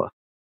Tesla.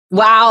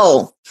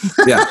 Wow.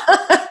 Yeah.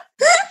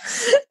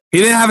 He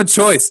didn't have a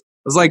choice.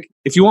 I was like,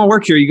 if you want to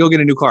work here, you go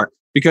get a new car.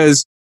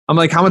 Because I'm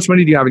like, how much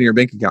money do you have in your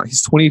bank account?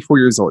 He's 24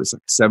 years old. He's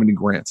like 70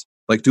 grand.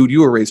 Like, dude,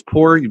 you were raised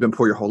poor. You've been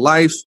poor your whole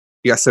life.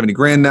 You got 70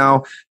 grand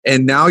now.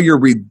 And now you're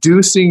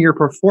reducing your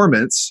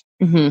performance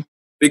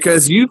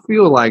because you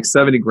feel like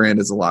 70 grand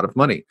is a lot of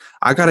money.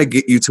 I got to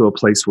get you to a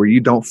place where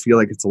you don't feel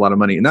like it's a lot of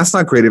money. And that's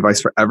not great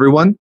advice for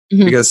everyone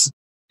because,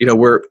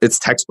 it's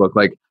textbook.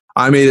 Like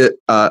I made it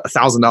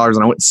 $1,000 and I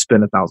went and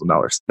spent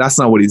 $1,000. That's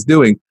not what he's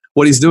doing.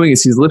 What he's doing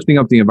is he's lifting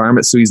up the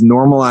environment. So he's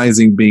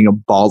normalizing being a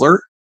baller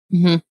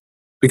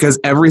because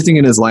everything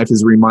in his life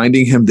is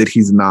reminding him that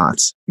he's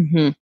not.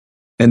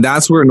 And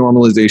that's where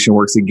normalization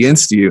works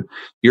against you.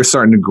 You're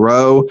starting to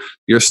grow.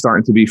 You're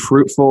starting to be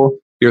fruitful.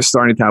 You're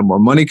starting to have more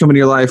money come into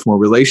your life, more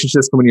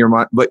relationships come into your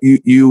mind. But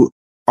you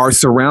are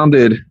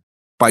surrounded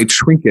by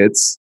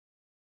trinkets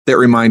that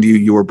remind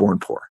you were born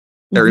poor.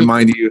 That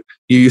remind you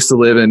used to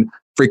live in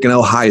freaking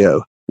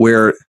Ohio,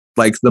 where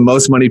like the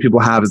most money people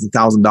have is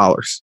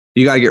 $1,000.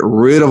 You got to get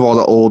rid of all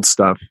the old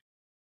stuff.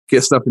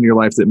 Get stuff in your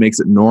life that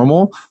makes it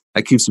normal.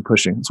 That keeps you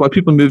pushing. That's why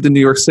people moved to New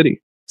York City,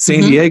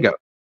 San Diego.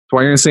 That's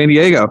why you're in San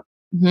Diego.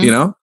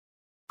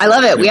 I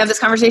love it. We have this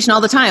conversation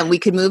all the time. We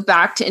could move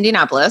back to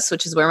Indianapolis,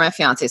 which is where my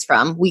fiance is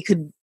from. We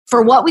could,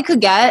 for what we could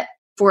get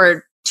for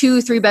a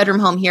 2-3 bedroom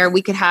home here,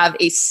 we could have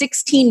a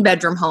 16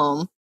 bedroom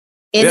home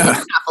in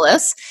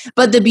Indianapolis.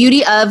 But the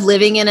beauty of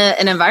living in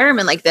an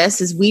environment like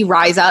this is we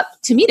rise up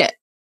to meet it.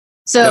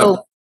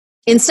 So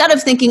instead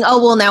of thinking,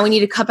 oh, well, now we need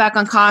to cut back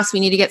on costs, we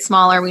need to get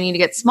smaller,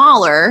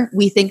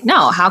 we think,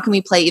 no, how can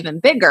we play even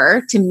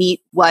bigger to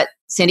meet what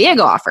San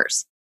Diego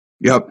offers?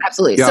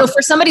 Absolutely. So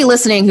for somebody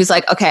listening who's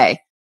like, okay,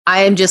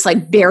 I am just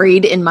like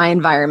buried in my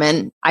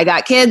environment. I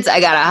got kids,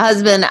 I got a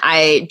husband,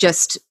 I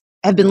just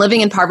have been living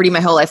in poverty my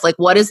whole life. Like,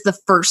 what is the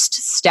first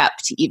step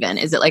to even?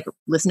 Is it like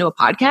listen to a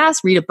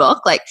podcast, read a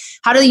book? Like,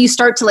 how do you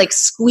start to like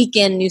squeak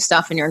in new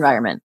stuff in your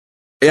environment?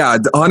 Yeah,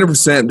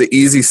 100%. The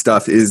easy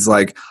stuff is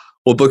like,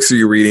 what books are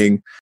you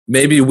reading?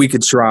 Maybe we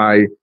could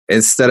try,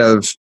 instead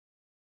of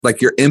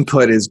like your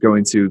input is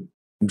going to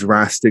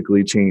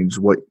drastically change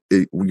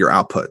your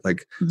output.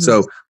 Like,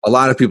 so a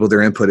lot of people,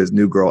 their input is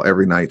New Girl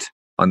every night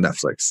on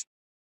Netflix.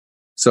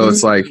 So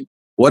it's like,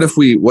 what if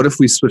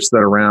we switch that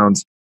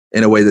around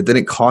in a way that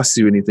didn't cost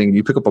you anything?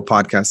 You pick up a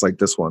podcast like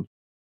this one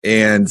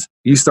and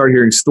you start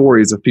hearing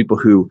stories of people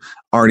who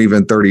aren't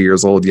even 30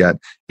 years old yet,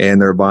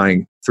 and they're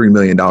buying $3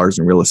 million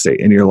in real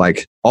estate. And you're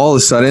like, all of a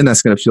sudden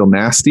that's going to feel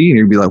nasty. And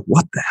you're gonna be like,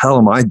 what the hell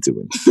am I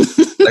doing?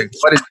 Like,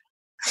 what is,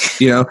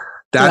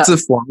 that's a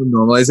form of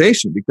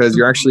normalization, because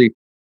you're actually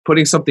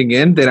putting something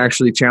in that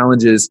actually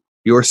challenges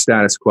your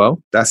status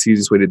quo. That's the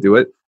easiest way to do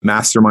it.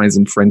 Masterminds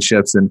and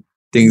friendships and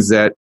things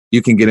that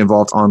you can get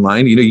involved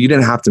online. You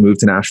didn't have to move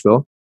to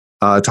Nashville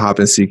to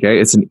hop in CK.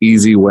 It's an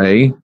easy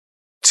way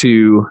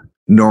to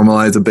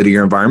normalize a bit of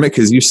your environment,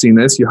 because you've seen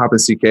this. You hop in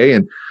CK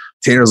and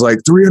Tanner's like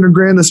 300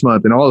 grand this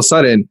month. And all of a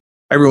sudden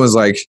everyone's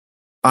like,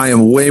 I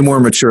am way more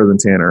mature than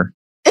Tanner.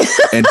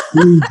 And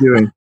he's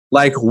doing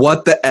like,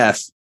 what the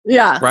F?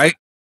 Yeah. Right.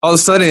 All of a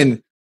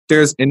sudden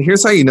and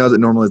here's how you know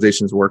that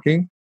normalization is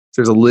working.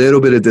 There's a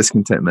little bit of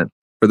discontentment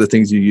for the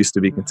things you used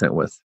to be content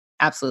with.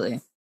 Absolutely.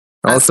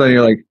 All of a sudden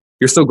you're like,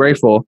 you're still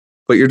grateful,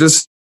 but you're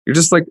just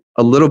like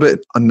a little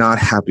bit not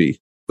happy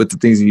with the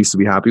things you used to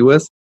be happy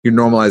with. You're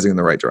normalizing in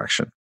the right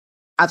direction.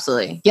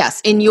 Absolutely.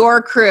 Yes. In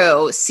your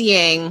crew,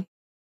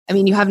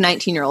 you have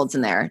 19-year-olds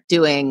in there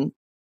doing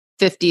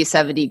 50,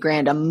 70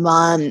 grand a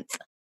month,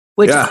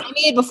 which I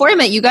made before I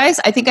met you guys.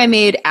 I think I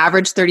made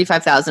average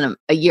 35,000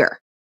 a year.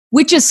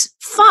 which is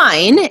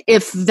fine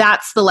if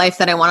that's the life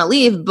that I want to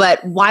leave.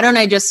 But why don't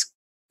I just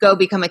go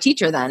become a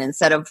teacher then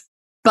instead of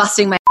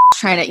busting my ass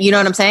trying to, you know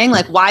what I'm saying?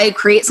 Like, why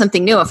create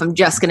something new if I'm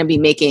just going to be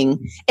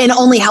making and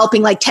only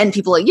helping like 10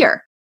 people a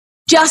year?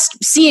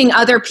 Just seeing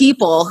other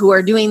people who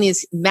are doing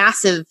these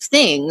massive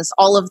things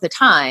all of the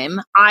time,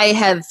 I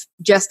have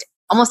just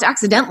almost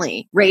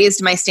accidentally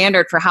raised my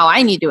standard for how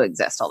I need to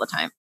exist all the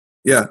time.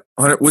 Yeah,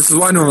 which is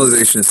why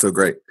normalization is so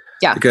great.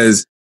 Yeah.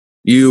 Because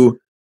you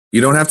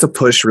don't have to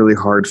push really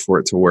hard for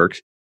it to work.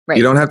 Right.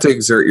 You don't have to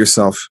exert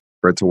yourself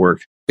for it to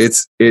work. It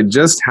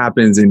just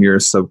happens in your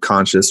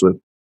subconscious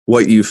with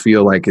what you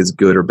feel like is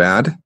good or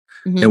bad.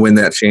 Mm-hmm. And when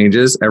that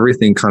changes,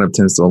 everything kind of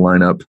tends to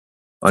line up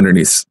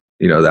underneath,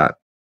 that.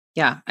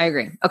 Yeah, I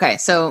agree. Okay,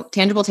 so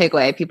tangible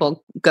takeaway,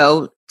 people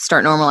go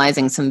start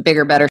normalizing some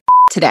bigger, better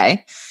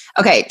today.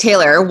 Okay,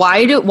 Taylor,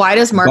 why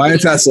does marketing... Buy a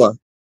Tesla.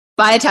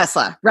 Buy a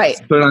Tesla, right.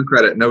 Just put it on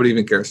credit. Nobody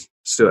even cares.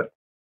 Just do it.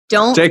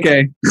 Don't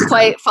JK.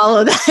 quite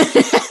follow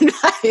that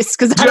advice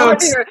because I don't want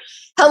to hear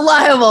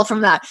liable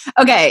from that.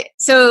 Okay,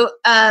 so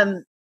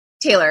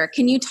Taylor,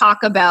 can you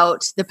talk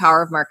about the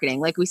power of marketing?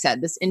 Like we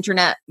said, this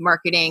internet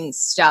marketing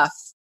stuff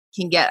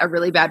can get a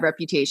really bad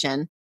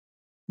reputation.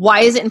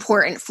 Why is it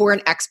important for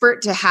an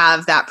expert to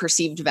have that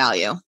perceived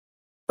value?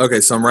 Okay,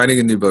 so I'm writing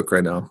a new book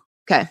right now.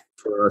 Okay.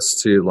 For us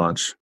to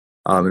launch.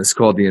 It's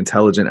called The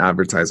Intelligent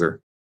Advertiser.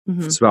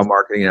 Mm-hmm. It's about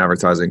marketing and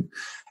advertising.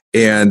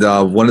 And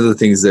one of the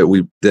things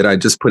that I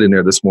just put in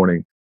there this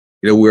morning,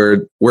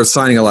 we're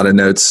signing a lot of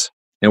notes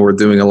and we're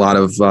doing a lot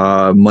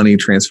of money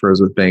transfers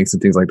with banks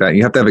and things like that. And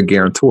you have to have a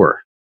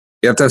guarantor.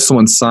 You have to have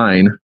someone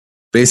sign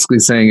basically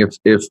saying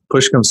if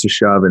push comes to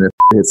shove and if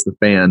it hits the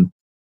fan,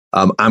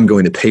 I'm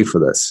going to pay for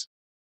this.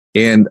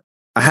 And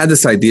I had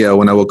this idea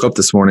when I woke up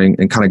this morning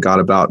and kind of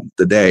got about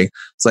the day.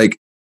 It's like,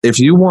 if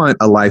you want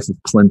a life of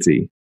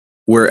plenty,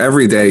 where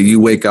every day you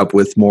wake up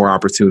with more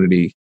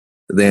opportunity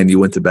than you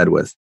went to bed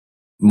with,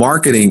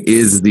 marketing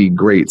is the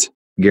great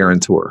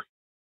guarantor.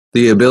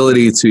 The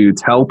ability to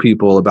tell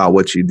people about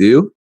what you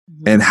do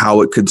and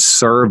how it could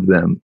serve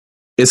them.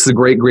 It's the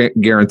great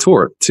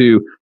guarantor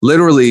to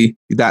literally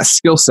that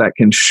skill set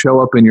can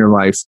show up in your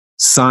life,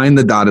 sign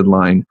the dotted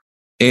line,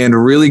 and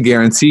really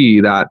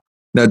guarantee that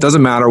it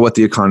doesn't matter what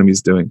the economy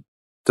is doing.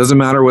 It doesn't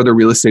matter whether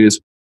real estate is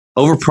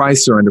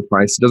overpriced or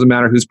underpriced. It doesn't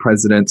matter who's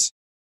president.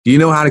 You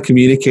know how to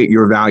communicate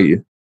your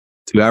value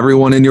to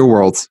everyone in your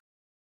world.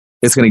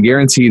 It's going to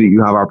guarantee that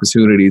you have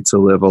opportunity to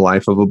live a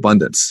life of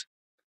abundance.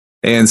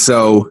 And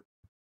so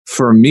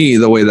for me,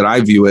 the way that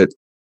I view it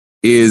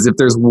is if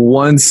there's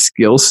one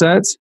skill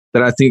set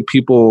that I think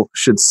people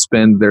should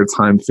spend their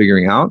time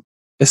figuring out,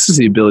 it's just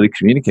the ability to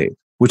communicate,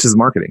 which is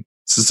marketing.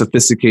 It's a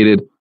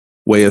sophisticated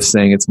way of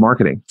saying it's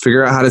marketing.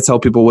 Figure out how to tell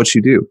people what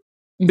you do.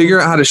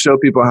 Figure out how to show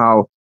people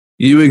how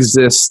you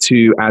exist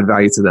to add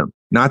value to them,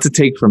 not to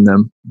take from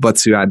them, but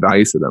to add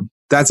value to them.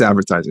 That's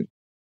advertising.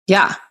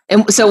 Yeah.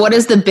 And so what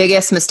is the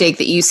biggest mistake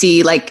that you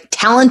see, like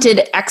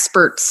talented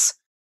experts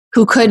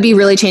who could be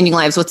really changing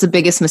lives? What's the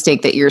biggest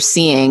mistake that you're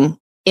seeing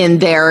in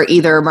their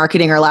either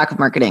marketing or lack of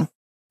marketing?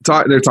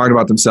 They're talking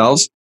about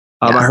themselves.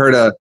 I heard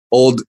I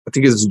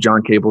think it was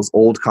John Cable's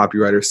old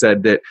copywriter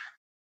said that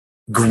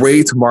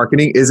great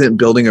marketing isn't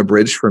building a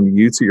bridge from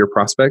you to your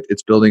prospect.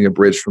 It's building a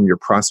bridge from your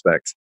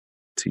prospect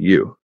to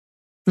you.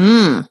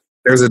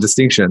 There's a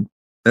distinction.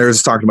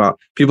 There's talking about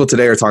people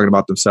today are talking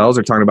about themselves.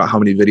 They're talking about how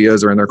many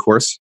videos are in their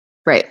course.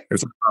 Right. They're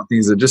talking about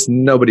things that just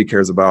nobody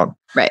cares about.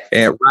 Right.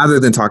 And rather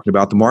than talking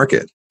about the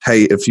market,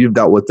 hey, if you've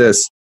dealt with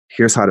this,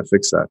 here's how to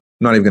fix that.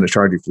 I'm not even going to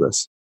charge you for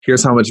this.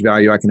 Here's how much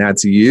value I can add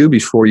to you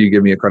before you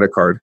give me a credit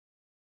card.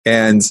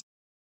 And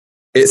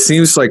it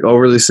seems like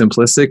overly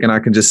simplistic, and I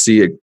can just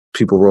see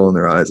people rolling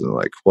their eyes and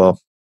like,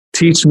 well,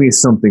 teach me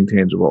something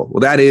tangible.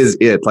 Well, that is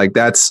it. Like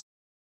that's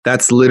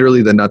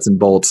literally the nuts and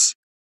bolts.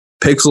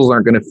 Pixels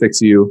aren't going to fix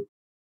you.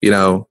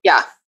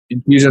 Yeah.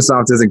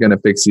 Infusionsoft isn't going to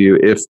fix you.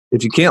 If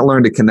you can't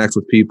learn to connect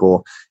with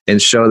people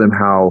and show them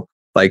how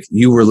like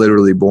you were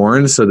literally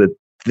born so that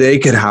they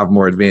could have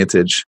more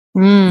advantage,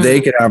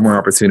 they could have more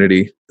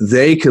opportunity,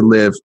 they could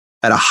live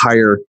at a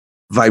higher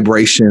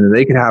vibration,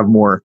 they could have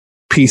more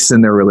peace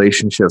in their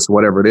relationships,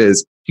 whatever it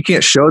is. If you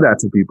can't show that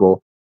to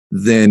people,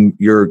 then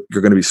you're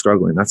going to be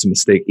struggling. That's a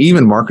mistake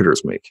even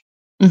marketers make.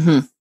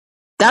 Mm-hmm.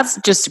 That's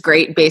just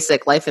great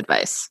basic life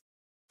advice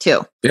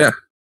too. Yeah.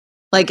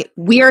 Like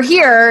we are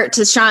here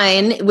to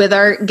shine with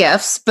our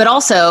gifts, but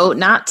also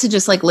not to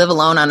just like live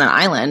alone on an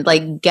island.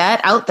 Like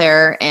get out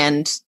there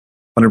and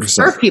 100%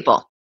 serve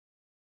people.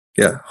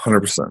 Yeah,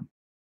 100%.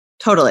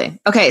 Totally.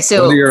 Okay,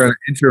 so whether you're an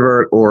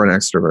introvert or an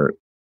extrovert.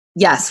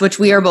 Yes, which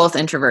we are both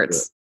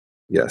introverts.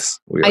 Yes,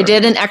 we are. I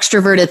did an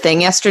extroverted thing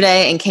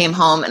yesterday and came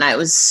home and I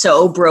was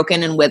so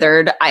broken and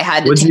withered. I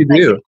had to. What did you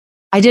do?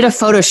 I did a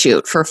photo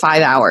shoot for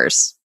 5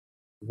 hours.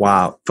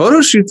 Wow,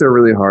 photo shoots are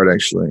really hard,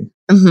 actually.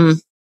 Mm-hmm.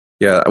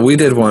 Yeah, we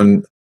did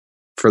one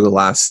for the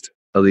last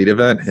Elite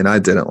event, and I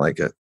didn't like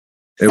it.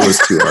 It was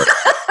too hard.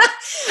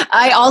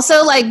 I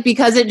also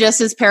because it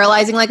just is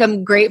paralyzing. Like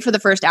I'm great for the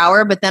first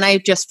hour, but then I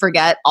just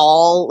forget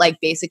all like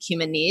basic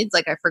human needs.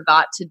 Like I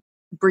forgot to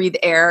breathe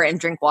air and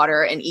drink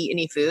water and eat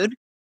any food.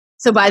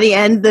 So by the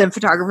end, the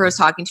photographer was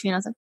talking to me and I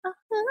was like,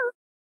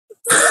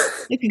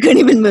 like I couldn't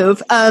even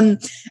move.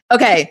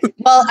 Okay.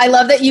 Well, I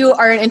love that you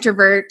are an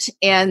introvert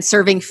and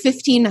serving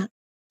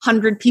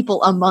 1,500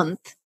 people a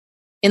month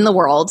in the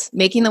world,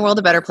 making the world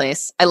a better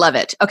place. I love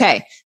it.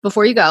 Okay.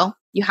 Before you go,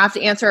 you have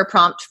to answer a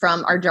prompt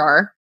from our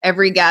jar.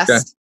 Every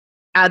guest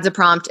adds a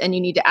prompt and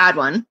you need to add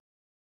one.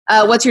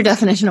 What's your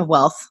definition of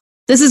wealth?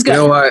 This is good.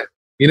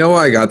 You know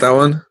why I got that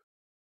one?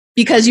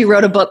 Because you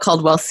wrote a book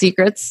called Wealth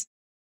Secrets.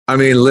 I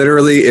mean,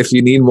 literally, if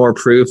you need more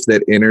proof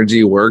that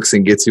energy works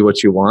and gets you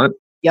what you want,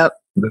 yep,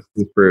 this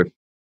is proof.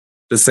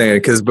 Just saying,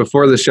 because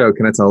before the show,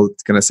 can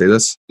I say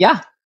this?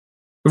 Yeah.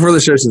 Before the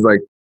show, she's like,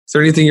 is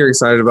there anything you're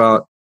excited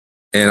about?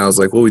 And I was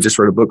like, well, we just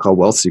wrote a book called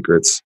Wealth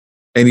Secrets.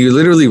 And you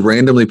literally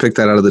randomly picked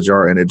that out of the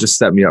jar and it just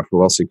set me up for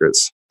Wealth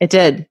Secrets. It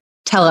did.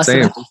 Tell us.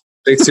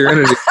 Fix your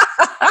energy.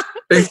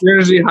 Fix your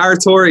energy. Hire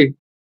Tory.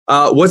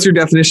 What's your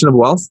definition of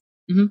wealth?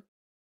 Mm-hmm.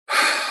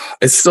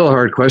 It's still a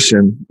hard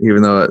question,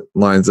 even though it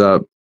lines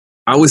up.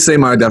 I would say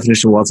my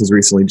definition of wealth has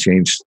recently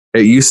changed.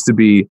 It used to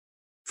be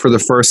for the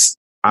first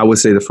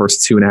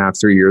 2.5,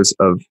 3 years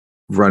of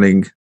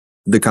running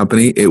the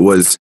company, it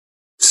was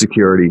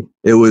security.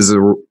 It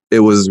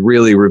was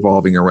really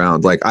revolving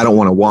around, like, I don't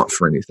want to want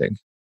for anything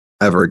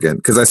ever again,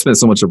 because I spent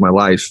so much of my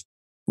life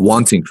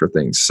wanting for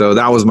things. So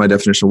that was my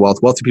definition of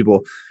wealth. Wealthy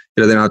people,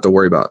 they don't have to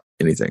worry about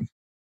anything.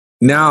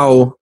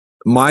 Now,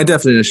 my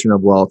definition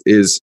of wealth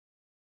is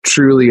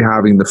truly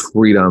having the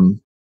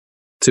freedom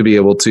to be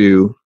able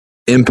to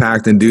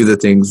impact and do the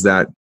things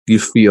that you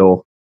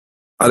feel,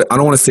 I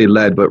don't want to say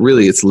led, but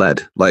really it's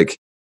led. Like,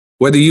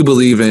 whether you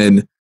believe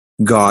in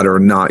God or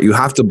not, you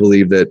have to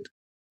believe that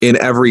in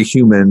every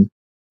human,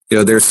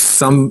 there's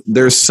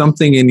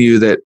something in you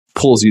that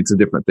pulls you to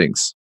different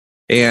things.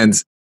 And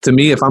to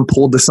me, if I'm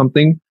pulled to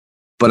something,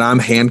 but I'm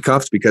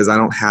handcuffed because I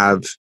don't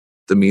have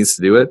the means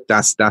to do it,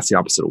 that's the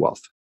opposite of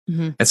wealth.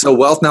 Mm-hmm. And so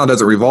wealth now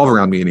doesn't revolve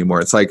around me anymore.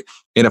 It's like,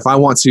 and if I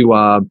want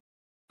to,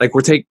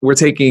 we're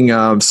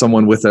taking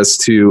someone with us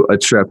to a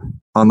trip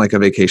on like a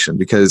vacation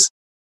because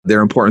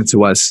they're important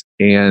to us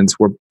and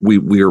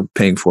we're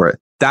paying for it.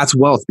 That's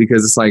wealth,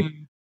 because it's like,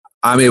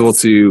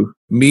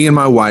 me and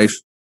my wife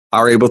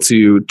are able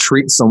to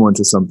treat someone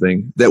to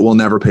something that will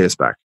never pay us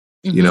back,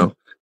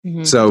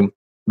 Mm-hmm. So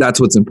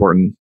that's what's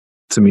important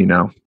to me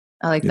now.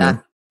 I like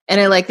that. And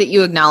I like that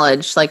you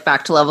acknowledge, like,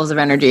 back to levels of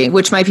energy,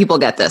 which my people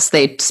get this.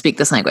 They speak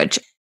this language.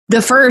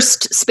 The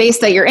first space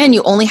that you're in,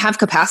 you only have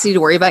capacity to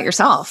worry about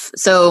yourself.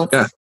 So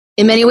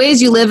in many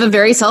ways, you live a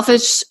very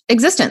selfish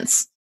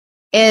existence.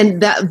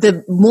 And that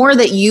the more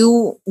that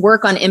you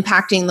work on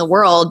impacting the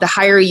world, the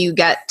higher you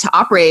get to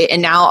operate.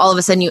 And now all of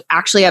a sudden you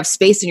actually have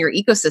space in your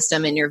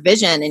ecosystem and your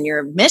vision and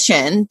your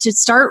mission to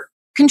start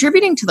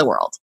contributing to the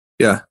world.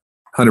 Yeah,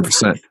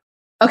 100%.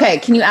 Okay.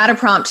 Can you add a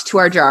prompt to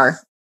our jar?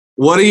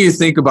 What do you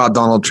think about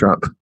Donald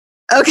Trump?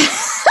 Okay.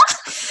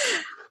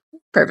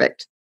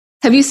 Perfect.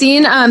 Have you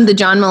seen the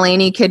John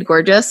Mulaney Kid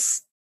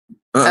Gorgeous?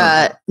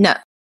 No. Watch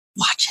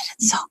it.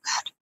 It's so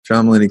good.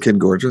 John Mulaney Kid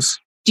Gorgeous?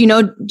 Do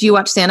you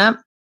watch stand-up?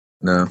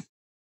 No.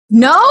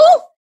 No?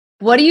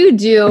 What do you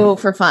do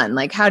for fun?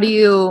 Like, how do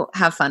you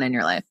have fun in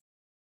your life?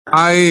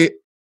 I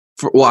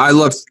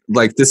love,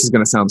 like, this is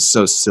going to sound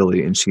so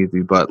silly and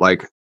cheesy, but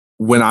like,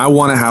 when I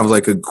want to have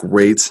like a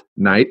great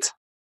night.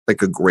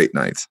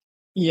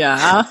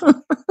 Yeah.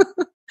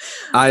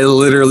 I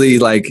literally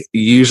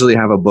usually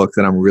have a book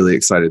that I'm really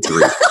excited to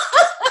read.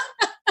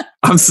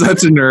 I'm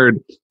such a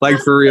nerd, like,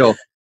 for real.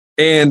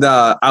 And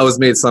I was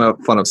made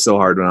fun of so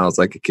hard when I was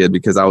like a kid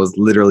because I was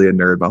literally a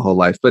nerd my whole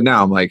life. But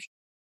now I'm like,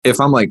 if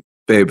I'm like,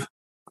 babe,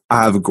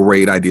 I have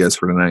great ideas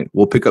for tonight.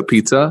 We'll pick up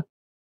pizza.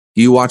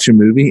 You watch a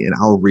movie and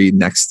I'll read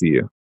next to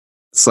you.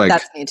 It's like,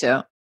 that's me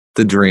too.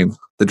 The dream.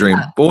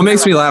 Yeah, but what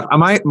makes me laugh,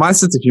 my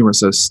sense of humor is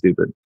so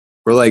stupid.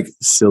 We're like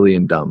silly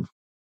and dumb.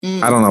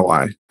 I don't know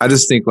why. I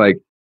just think like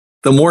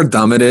the more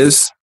dumb it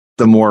is,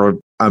 the more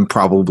I'm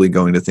probably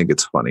going to think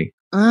it's funny.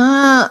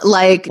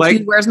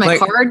 Dude, where's my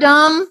car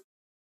dumb?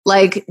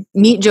 Like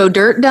Meet Joe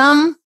Dirt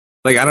dumb?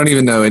 Like, I don't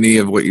even know any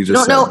of what you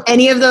just said. Don't know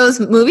any of those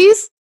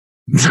movies?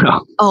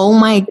 No. Oh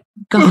my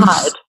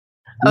God.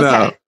 Okay.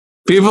 No.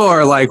 People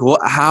are like, well,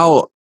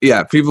 how?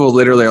 Yeah, people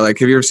literally are like,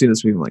 have you ever seen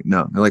this movie? I'm like,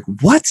 no. They're like,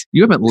 what?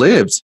 You haven't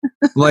lived.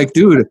 I'm like,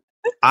 dude,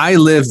 I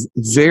live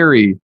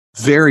very,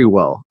 very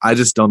well. I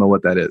just don't know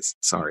what that is.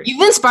 Sorry.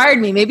 You've inspired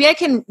me. Maybe I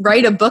can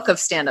write a book of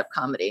stand-up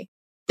comedy.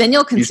 Then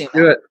you'll consume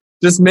it.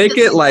 Just make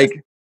it like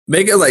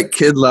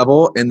kid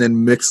level and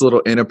then mix a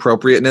little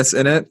inappropriateness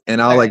in it.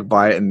 And I'll like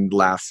buy it and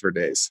laugh for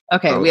days.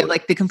 Okay. Probably. We have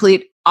like the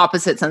complete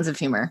opposite sense of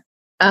humor.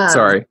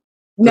 Sorry.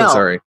 No.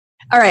 Sorry.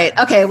 All right.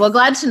 Okay. Well,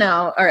 glad to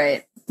know. All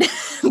right.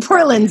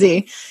 Poor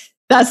Lindsay.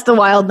 That's the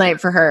wild night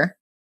for her.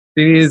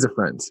 She needs a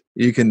friend.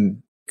 You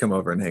can come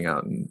over and hang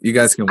out and you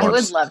guys can watch. I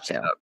would love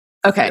to.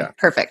 Okay. Yeah.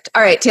 Perfect.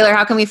 All right. Taylor,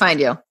 how can we find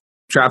you?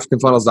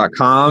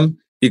 trafficandfunnels.com.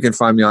 You can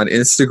find me on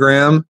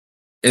Instagram,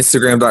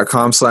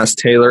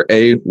 instagram.com/Taylor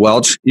A.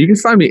 Welch. You can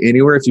find me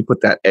anywhere if you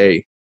put that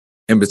A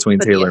in between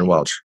Taylor and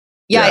Welch.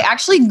 Yeah, I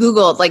actually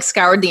Googled,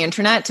 scoured the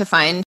internet to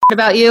find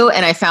about you,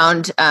 and I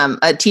found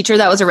a teacher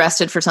that was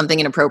arrested for something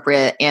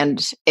inappropriate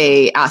and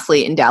a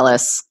athlete in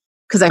Dallas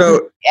because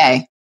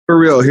for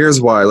real,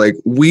 here's why. Like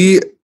we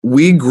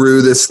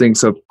grew this thing,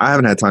 so I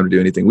haven't had time to do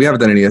anything. We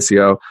haven't done any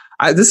SEO.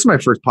 This is my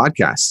first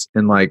podcast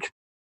in like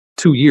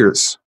 2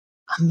 years.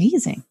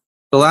 Amazing.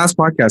 The last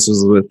podcast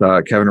was with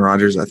Kevin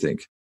Rogers, I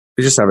think.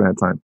 We just haven't had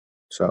time.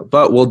 So,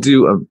 but we'll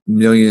do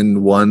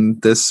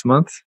 1,000,001 this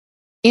month.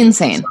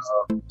 Insane.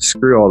 So,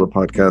 screw all the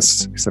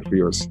podcasts except for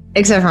yours.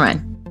 Except for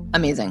mine.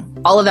 Amazing.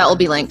 All of that will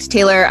be linked.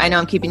 Taylor, I know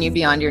I'm keeping you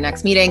beyond your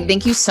next meeting.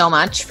 Thank you so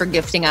much for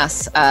gifting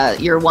us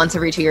your once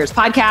every 2 years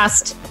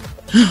podcast.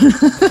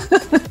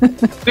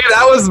 Dude,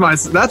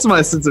 that's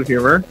my sense of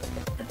humor.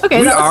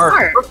 Okay, that was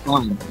smart.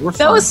 We're fun.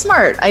 That was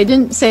smart. I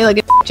didn't say like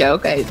a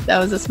joke. That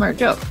was a smart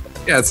joke.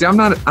 Yeah, see, I'm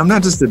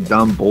not just a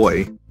dumb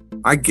boy.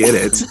 I get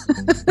it.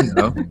 You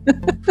know.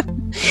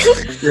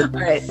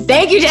 All right.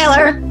 Thank you,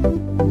 Taylor.